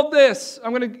all this.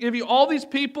 I'm going to give you all these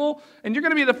people, and you're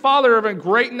going to be the father of a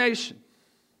great nation.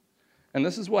 And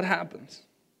this is what happens.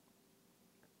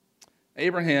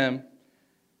 Abraham,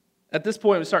 at this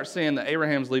point, we start seeing that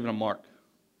Abraham's leaving a mark.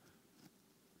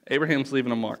 Abraham's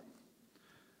leaving a mark.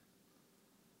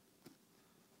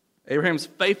 Abraham's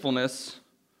faithfulness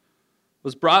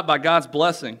was brought by God's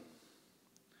blessing.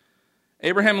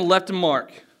 Abraham left a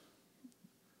mark.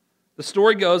 The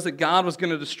story goes that God was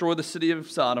going to destroy the city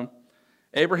of Sodom.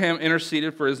 Abraham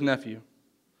interceded for his nephew,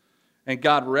 and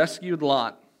God rescued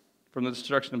Lot from the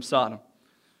destruction of Sodom.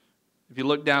 If you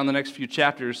look down the next few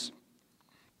chapters,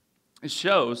 it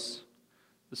shows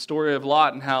the story of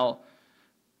Lot and how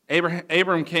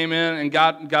Abram came in, and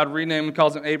God renamed and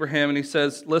calls him Abraham, and he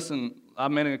says, listen,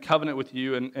 I'm making a covenant with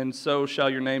you, and so shall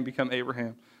your name become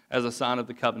Abraham as a sign of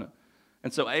the covenant.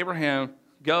 And so Abraham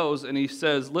goes and he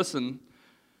says, listen,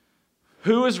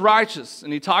 who is righteous?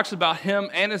 And he talks about him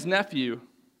and his nephew.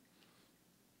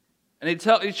 And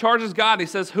he charges God. He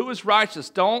says, who is righteous?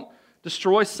 Don't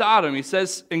destroy Sodom. He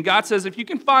says, and God says, if you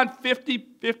can find 50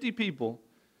 people,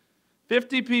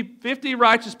 50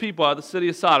 righteous people out of the city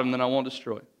of Sodom, then I won't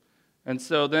destroy it. And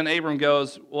so then Abram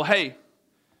goes, well, hey,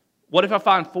 what if I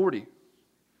find 40?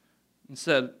 And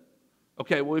said,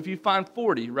 okay, well, if you find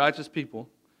 40 righteous people,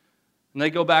 and they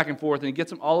go back and forth, and he gets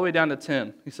them all the way down to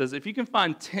 10. He says, if you can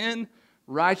find 10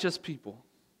 righteous people,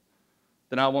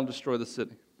 then I won't destroy the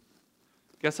city.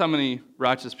 Guess how many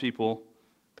righteous people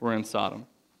were in Sodom?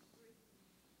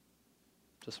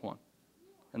 Just one.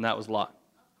 And that was Lot.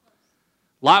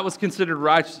 Lot was considered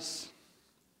righteous.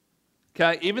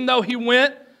 Okay, even though he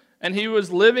went and he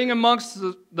was living amongst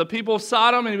the people of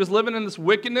Sodom and he was living in this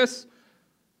wickedness,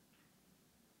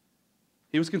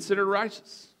 he was considered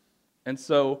righteous. And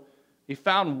so he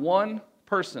found one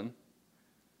person.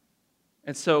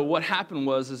 And so what happened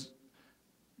was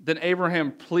then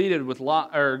Abraham pleaded with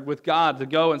Lot, or with God, to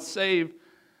go and save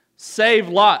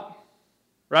Lot.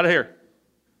 Right here.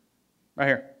 Right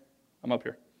here. I'm up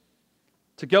here.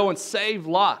 To go and save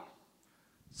Lot.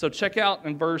 So check out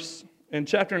in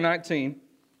chapter 19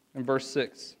 and verse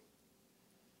 6.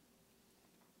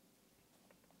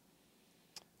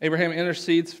 Abraham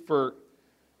intercedes for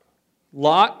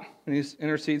Lot, and he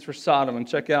intercedes for Sodom. And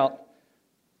check out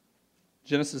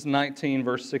Genesis 19,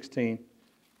 verse 16.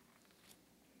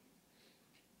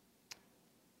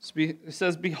 It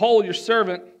says, behold, your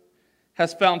servant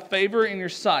has found favor in your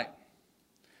sight,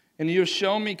 and you have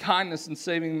shown me kindness in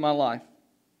saving my life.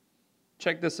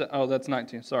 Check this out. Oh, that's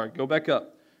 19. Sorry. Go back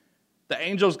up. The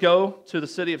angels go to the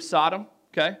city of Sodom,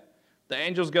 okay? The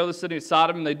angels go to the city of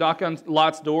Sodom, and they knock on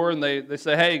Lot's door, and they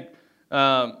say, hey,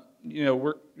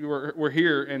 we're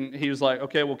here. And he was like,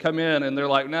 okay, well, come in. And they're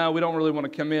like, no, we don't really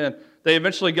want to come in. They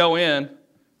eventually go in.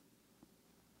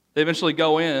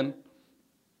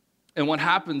 And what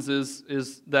happens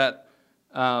is that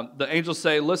the angels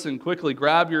say, listen, quickly,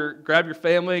 grab your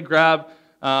family,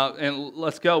 and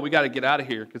let's go. We got to get out of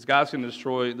here because God's going to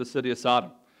destroy the city of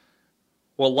Sodom.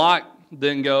 Well, Lot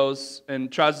then goes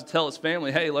and tries to tell his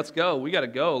family, hey, let's go. We got to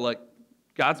go. Like,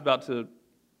 God's about to,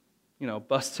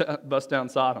 bust down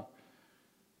Sodom.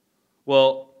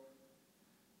 Well,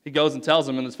 he goes and tells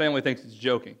them, and his family thinks he's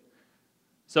joking.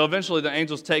 So eventually the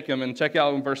angels take him, and check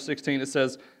out in verse 16, it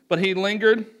says, but he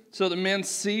lingered, so the men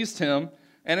seized him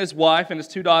and his wife and his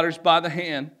 2 daughters by the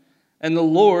hand, and the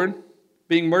Lord,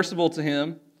 being merciful to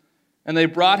him, and they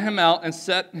brought him out and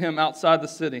set him outside the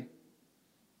city.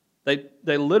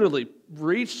 They literally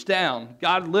reached down,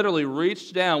 God literally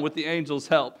reached down with the angels'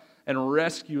 help and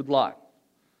rescued Lot.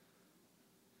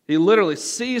 He literally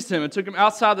seized him and took him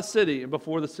outside the city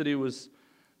before the city was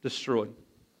destroyed.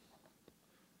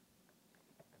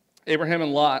 Abraham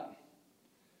and Lot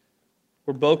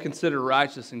were both considered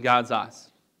righteous in God's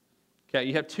eyes. Okay,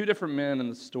 you have 2 different men in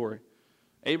the story.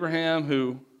 Abraham,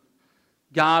 who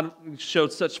God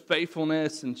showed such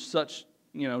faithfulness and such,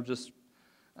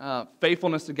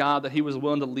 faithfulness to God that he was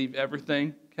willing to leave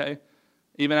everything, okay?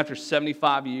 Even after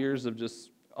 75 years of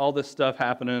just all this stuff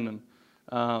happening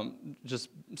and just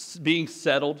being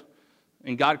settled.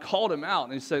 And God called him out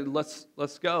and he said, let's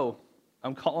go.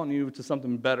 I'm calling you to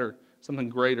something better, something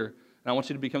greater. And I want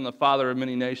you to become the father of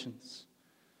many nations.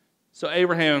 So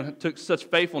Abraham took such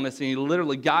faithfulness and he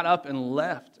literally got up and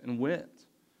left and went.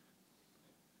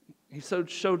 He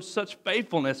showed such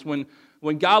faithfulness when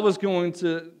God was going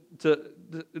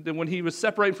when he was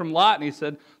separating from Lot, and he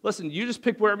said, listen, you just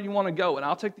pick wherever you want to go, and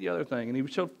I'll take the other thing. And he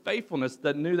showed faithfulness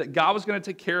that knew that God was going to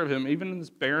take care of him, even in this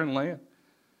barren land.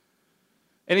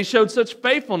 And he showed such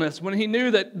faithfulness when he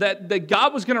knew that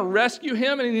God was going to rescue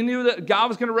him, and he knew that God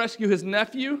was going to rescue his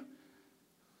nephew.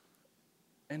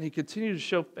 And he continued to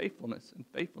show faithfulness.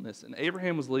 And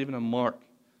Abraham was leaving a mark.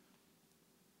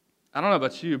 I don't know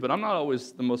about you, but I'm not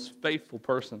always the most faithful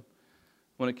person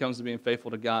when it comes to being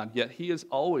faithful to God. Yet he is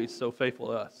always so faithful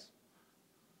to us.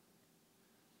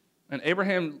 And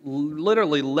Abraham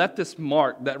literally left this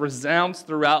mark that resounds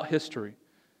throughout history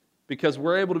because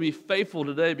we're able to be faithful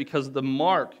today because of the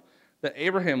mark that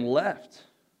Abraham left.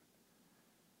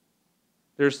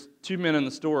 There's 2 men in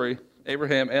the story,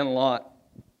 Abraham and Lot.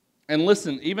 And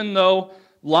listen, even though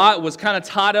Lot was kind of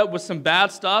tied up with some bad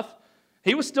stuff,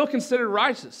 he was still considered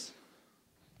righteous.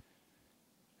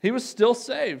 He was still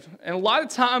saved. And a lot of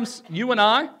times, you and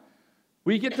I,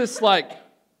 we get this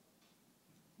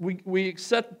we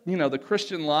accept, the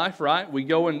Christian life, right? We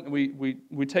go and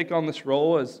we take on this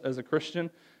role as a Christian,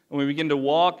 and we begin to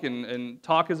walk and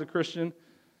talk as a Christian.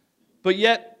 But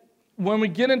yet, when we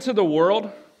get into the world,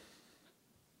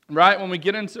 right, when we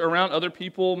get around other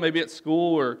people, maybe at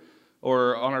school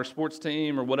or on our sports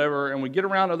team or whatever, and we get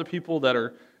around other people that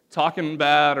are talking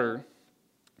bad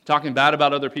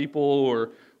about other people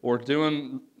or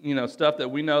doing, stuff that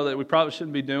we know that we probably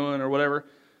shouldn't be doing or whatever.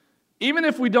 Even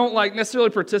if we don't necessarily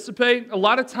participate, a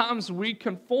lot of times we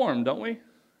conform, don't we?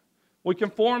 We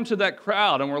conform to that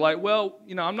crowd, and we're like, well,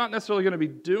 I'm not necessarily going to be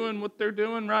doing what they're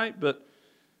doing, right? But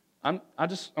I'm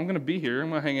going to be here. I'm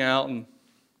going to hang out, and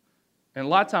a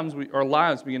lot of times our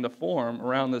lives begin to form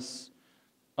around this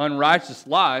unrighteous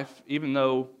life, even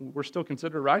though we're still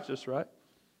considered righteous, right?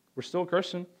 We're still a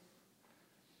Christian.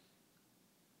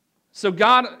 So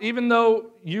God, even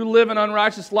though you live an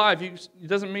unrighteous life, it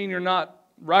doesn't mean you're not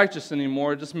righteous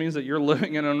anymore. It just means that you're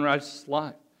living an unrighteous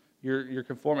life. You're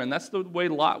conforming. And that's the way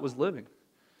Lot was living.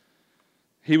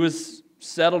 He was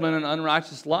settled in an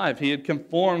unrighteous life. He had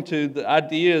conformed to the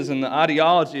ideas and the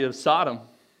ideology of Sodom.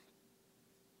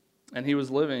 And he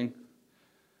was living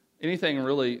anything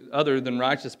really other than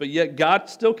righteous. But yet God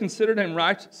still considered him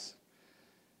righteous.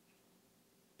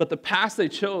 But the paths they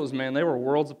chose, man, they were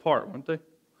worlds apart, weren't they?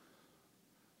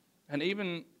 And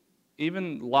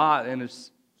even Lot and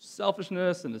his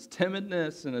selfishness and his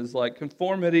timidness and his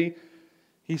conformity,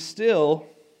 he still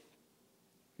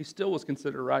was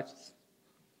considered righteous.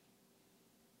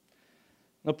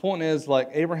 The point is,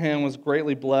 Abraham was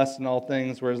greatly blessed in all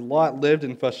things, whereas Lot lived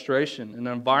in frustration, in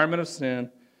an environment of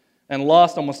sin, and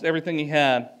lost almost everything he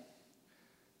had.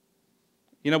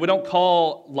 We don't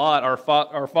call Lot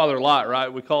our father Lot,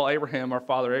 right? We call Abraham our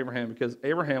father Abraham because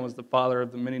Abraham was the father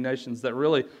of the many nations that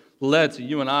really led to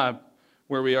you and I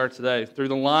where we are today. Through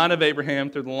the line of Abraham,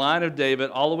 through the line of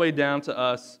David, all the way down to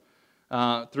us,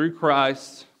 through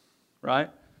Christ, right?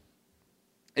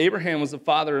 Abraham was the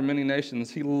father of many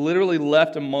nations. He literally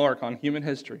left a mark on human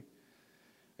history.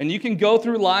 And you can go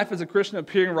through life as a Christian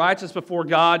appearing righteous before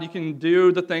God. You can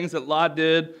do the things that Lot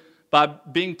did by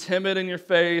being timid in your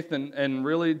faith and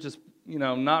really just,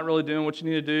 not really doing what you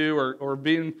need to do or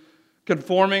being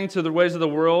conforming to the ways of the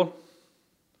world.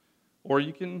 Or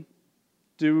you can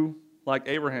do like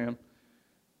Abraham.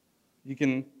 You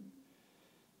can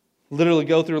literally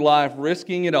go through life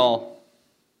risking it all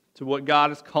to what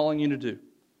God is calling you to do.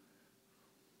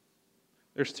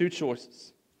 There's two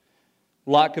choices.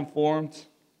 Lot conformed,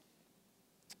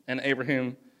 and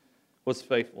Abraham was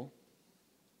faithful.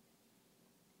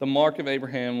 The mark of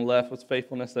Abraham left was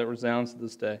faithfulness that resounds to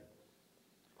this day.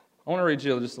 I want to read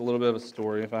you just a little bit of a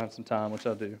story if I have some time, which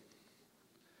I do.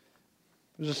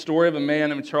 There's a story of a man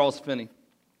named Charles Finney.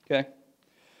 Okay?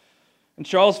 And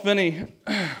Charles Finney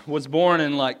was born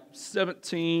in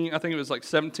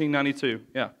 1792.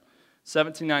 Yeah,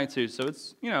 1792. So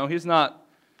it's, he's not,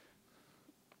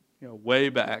 way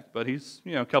back, but he's,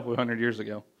 a couple of hundred years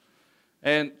ago.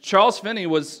 And Charles Finney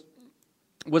was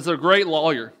a great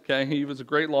lawyer, okay? He was a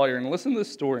great lawyer. And listen to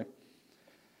this story.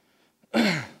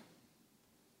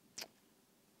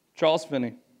 Charles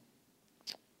Finney.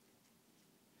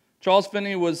 Charles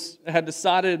Finney had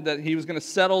decided that he was going to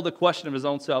settle the question of his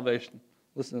own salvation.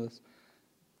 Listen to this.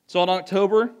 So on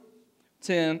October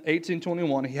 10,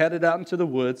 1821, he headed out into the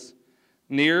woods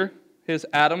near his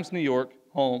Adams, New York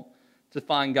home to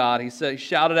find God. He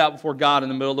shouted out before God in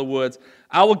the middle of the woods,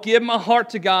 "I will give my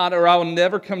heart to God or I will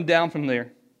never come down from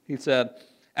there," he said.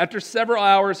 After several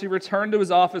hours, he returned to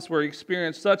his office where he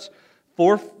experienced such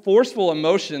forceful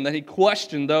emotion that he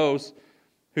questioned those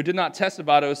who did not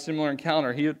testify to a similar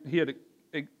encounter. He had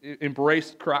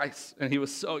embraced Christ, and he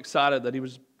was so excited that he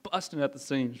was busting at the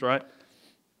seams, right?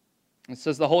 It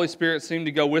says, "The Holy Spirit seemed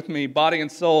to go with me, body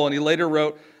and soul," and he later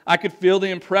wrote, "I could feel the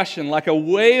impression like a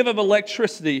wave of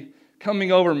electricity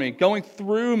coming over me, going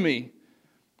through me.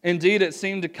 Indeed, it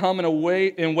seemed to come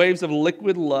in waves of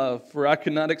liquid love, for I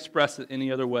could not express it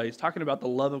any other way." He's talking about the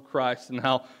love of Christ and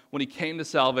how when he came to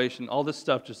salvation, all this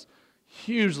stuff just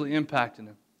hugely impacted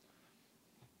him.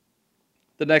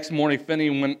 The next morning,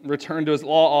 Finney returned to his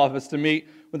law office to meet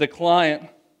with a client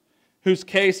whose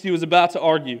case he was about to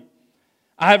argue.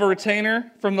 "I have a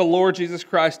retainer from the Lord Jesus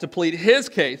Christ to plead his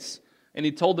case," and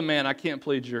he told the man, "I can't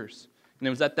plead yours." And it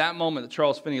was at that moment that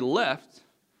Charles Finney left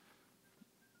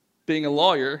being a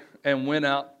lawyer and went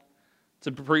out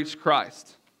to preach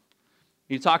Christ.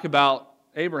 You talk about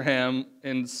Abraham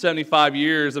in 75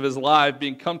 years of his life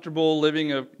being comfortable,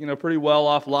 living a pretty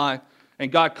well-off life,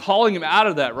 and God calling him out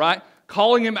of that, right?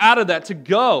 Calling him out of that to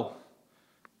go.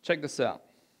 Check this out.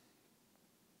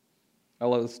 I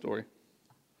love this story.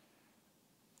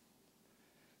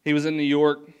 He was in New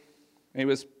York. He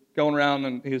was going around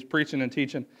and he was preaching and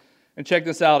teaching. And check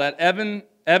this out. At Evan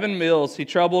Mills, he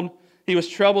was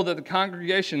troubled that the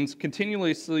congregations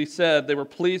continuously said they were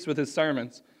pleased with his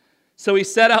sermons. So he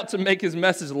set out to make his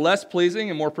message less pleasing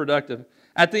and more productive.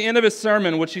 At the end of his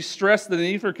sermon, which he stressed the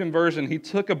need for conversion, he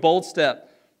took a bold step.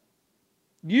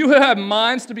 "You who have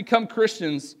minds to become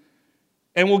Christians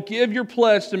and will give your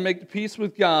pledge to make peace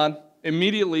with God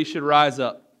immediately should rise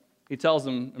up." He tells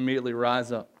them immediately,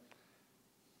 rise up.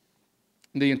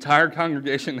 The entire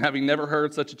congregation, having never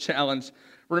heard such a challenge,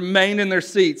 remained in their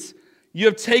seats. You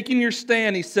have taken your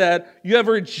stand, he said. You have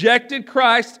rejected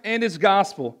Christ and his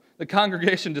gospel. The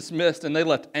congregation dismissed, and they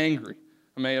left angry.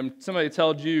 I mean, if somebody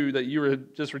told you that you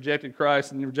just rejected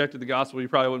Christ and you rejected the gospel, you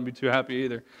probably wouldn't be too happy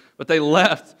either. But they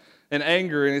left in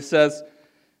anger, and it says,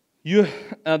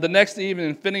 the next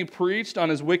evening, Finney preached on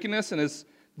his wickedness, and his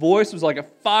voice was like a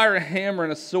fire, a hammer,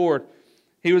 and a sword.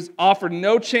 He was offered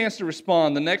no chance to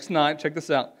respond. The next night, check this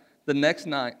out, the next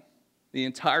night, the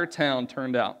entire town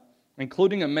turned out,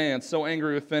 including a man so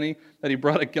angry with Finney that he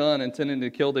brought a gun intending to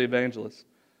kill the evangelist.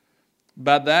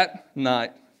 By that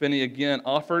night, Finney again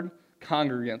offered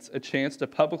congregants a chance to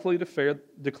publicly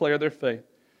declare their faith.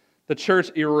 The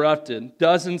church erupted.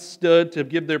 Dozens stood to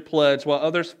give their pledge, while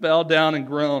others fell down and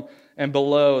groaned and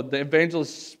below. The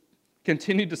evangelist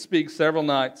continued to speak several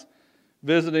nights,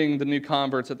 visiting the new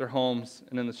converts at their homes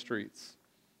and in the streets.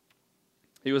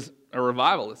 He was a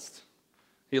revivalist.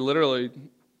 He literally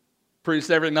preached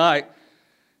every night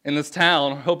in this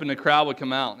town, hoping the crowd would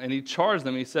come out. And he charged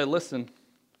them. He said, listen,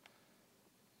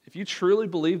 if you truly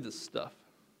believe this stuff,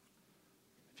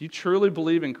 if you truly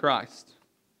believe in Christ,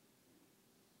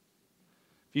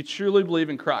 if you truly believe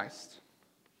in Christ,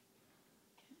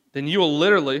 then you will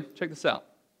literally, check this out,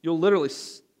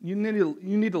 you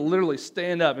need to literally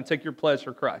stand up and take your pledge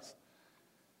for Christ.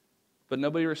 But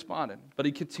nobody responded. But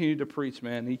he continued to preach,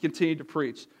 man. He continued to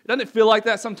preach. Doesn't it feel like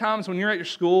that sometimes when you're at your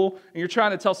school and you're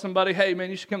trying to tell somebody, hey, man,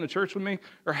 you should come to church with me?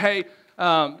 Or, hey,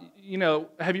 have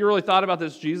you really thought about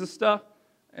this Jesus stuff?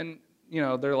 And,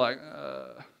 they're like,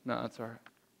 no, it's all right.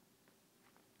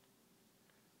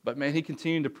 But, man, he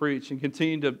continued to preach and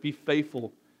continued to be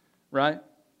faithful, right?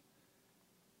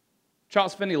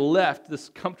 Charles Finney left this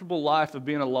comfortable life of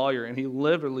being a lawyer, and he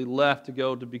literally left to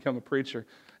go to become a preacher.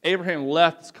 Abraham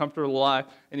left this comfortable life,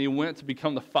 and he went to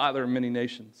become the father of many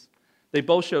nations. They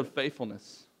both showed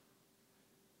faithfulness.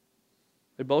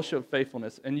 They both showed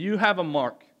faithfulness. And you have a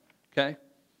mark, okay?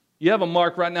 You have a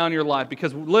mark right now in your life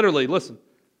because literally, listen,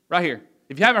 right here.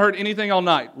 If you haven't heard anything all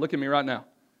night, look at me right now.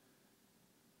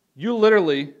 You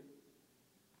literally,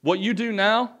 what you do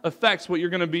now affects what you're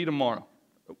going to be tomorrow.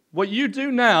 What you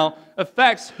do now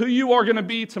affects who you are going to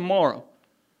be tomorrow.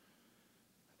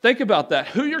 Think about that.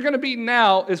 Who you're going to be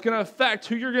now is going to affect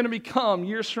who you're going to become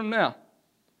years from now.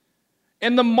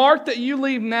 And the mark that you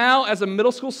leave now as a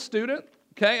middle school student,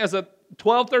 okay, as a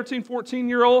 12, 13,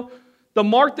 14-year-old, the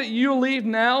mark that you leave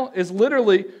now is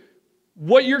literally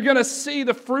what you're going to see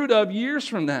the fruit of years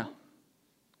from now.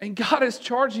 And God is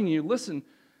charging you, listen,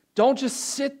 don't just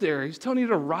sit there. He's telling you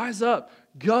to rise up,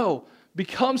 go,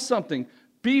 become something,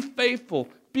 be faithful,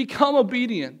 become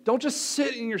obedient. Don't just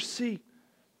sit in your seat.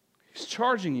 He's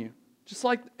charging you, just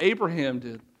like Abraham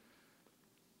did.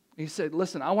 He said,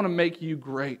 listen, I want to make you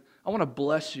great. I want to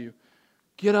bless you.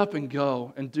 Get up and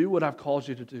go and do what I've called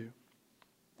you to do.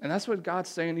 And that's what God's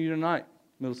saying to you tonight,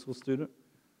 middle school student.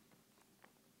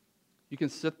 You can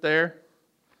sit there,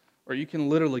 or you can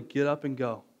literally get up and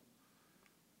go.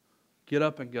 Get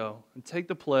up and go. And take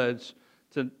the pledge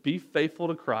to be faithful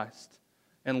to Christ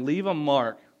and leave a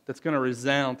mark that's going to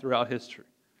resound throughout history.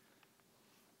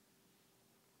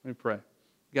 Let me pray.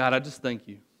 God, I just thank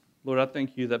you. Lord, I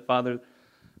thank you that, Father,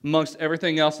 amongst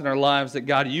everything else in our lives, that,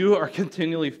 God, you are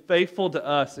continually faithful to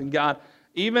us. And, God,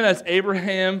 even as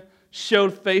Abraham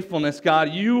showed faithfulness, God,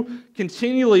 you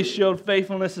continually showed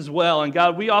faithfulness as well. And,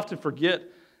 God, we often forget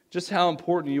just how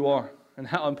important you are and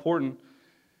how important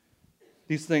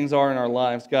these things are in our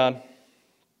lives, God.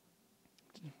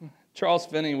 Charles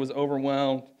Finney was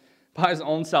overwhelmed by his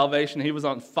own salvation. He was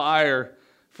on fire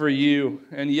for you.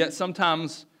 And yet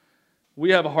sometimes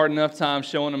we have a hard enough time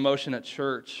showing emotion at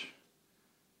church.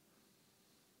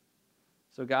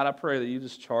 So God, I pray that you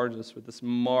just charge us with this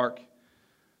mark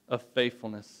of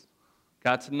faithfulness.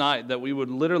 God, tonight that we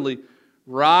would literally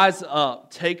rise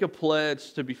up, take a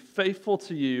pledge to be faithful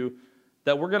to you,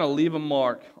 that we're going to leave a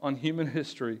mark on human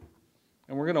history,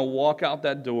 and we're going to walk out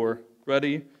that door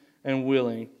ready and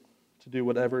willing to do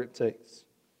whatever it takes.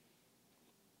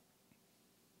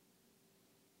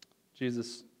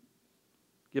 Jesus,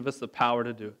 give us the power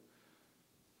to do it.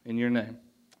 In your name,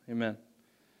 amen.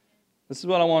 This is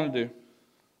what I want to do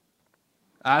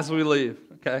as we leave,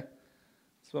 okay?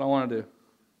 That's what I want to do.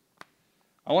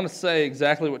 I want to say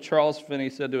exactly what Charles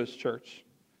Finney said to his church.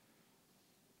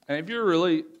 And if you're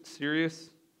really serious,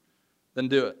 then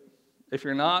do it. If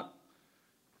you're not,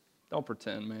 don't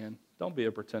pretend, man. Don't be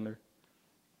a pretender.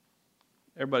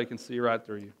 Everybody can see right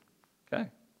through you, okay?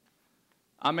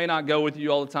 I may not go with you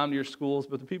all the time to your schools,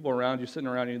 but the people around you, sitting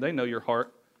around you, they know your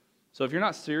heart. So if you're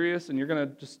not serious and you're going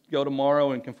to just go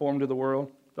tomorrow and conform to the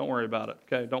world, don't worry about it,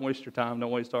 okay? Don't waste your time.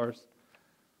 Don't waste ours.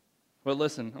 But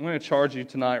listen, I'm going to charge you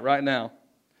tonight, right now.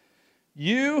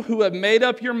 You who have made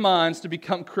up your minds to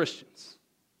become Christians.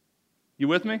 You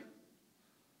with me?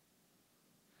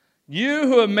 You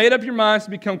who have made up your minds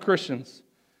to become Christians.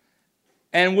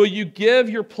 And will you give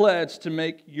your pledge to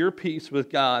make your peace with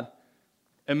God?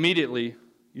 Immediately,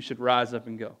 you should rise up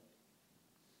and go.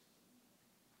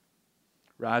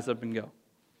 Rise up and go.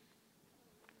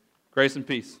 Grace and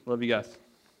peace. Love you guys.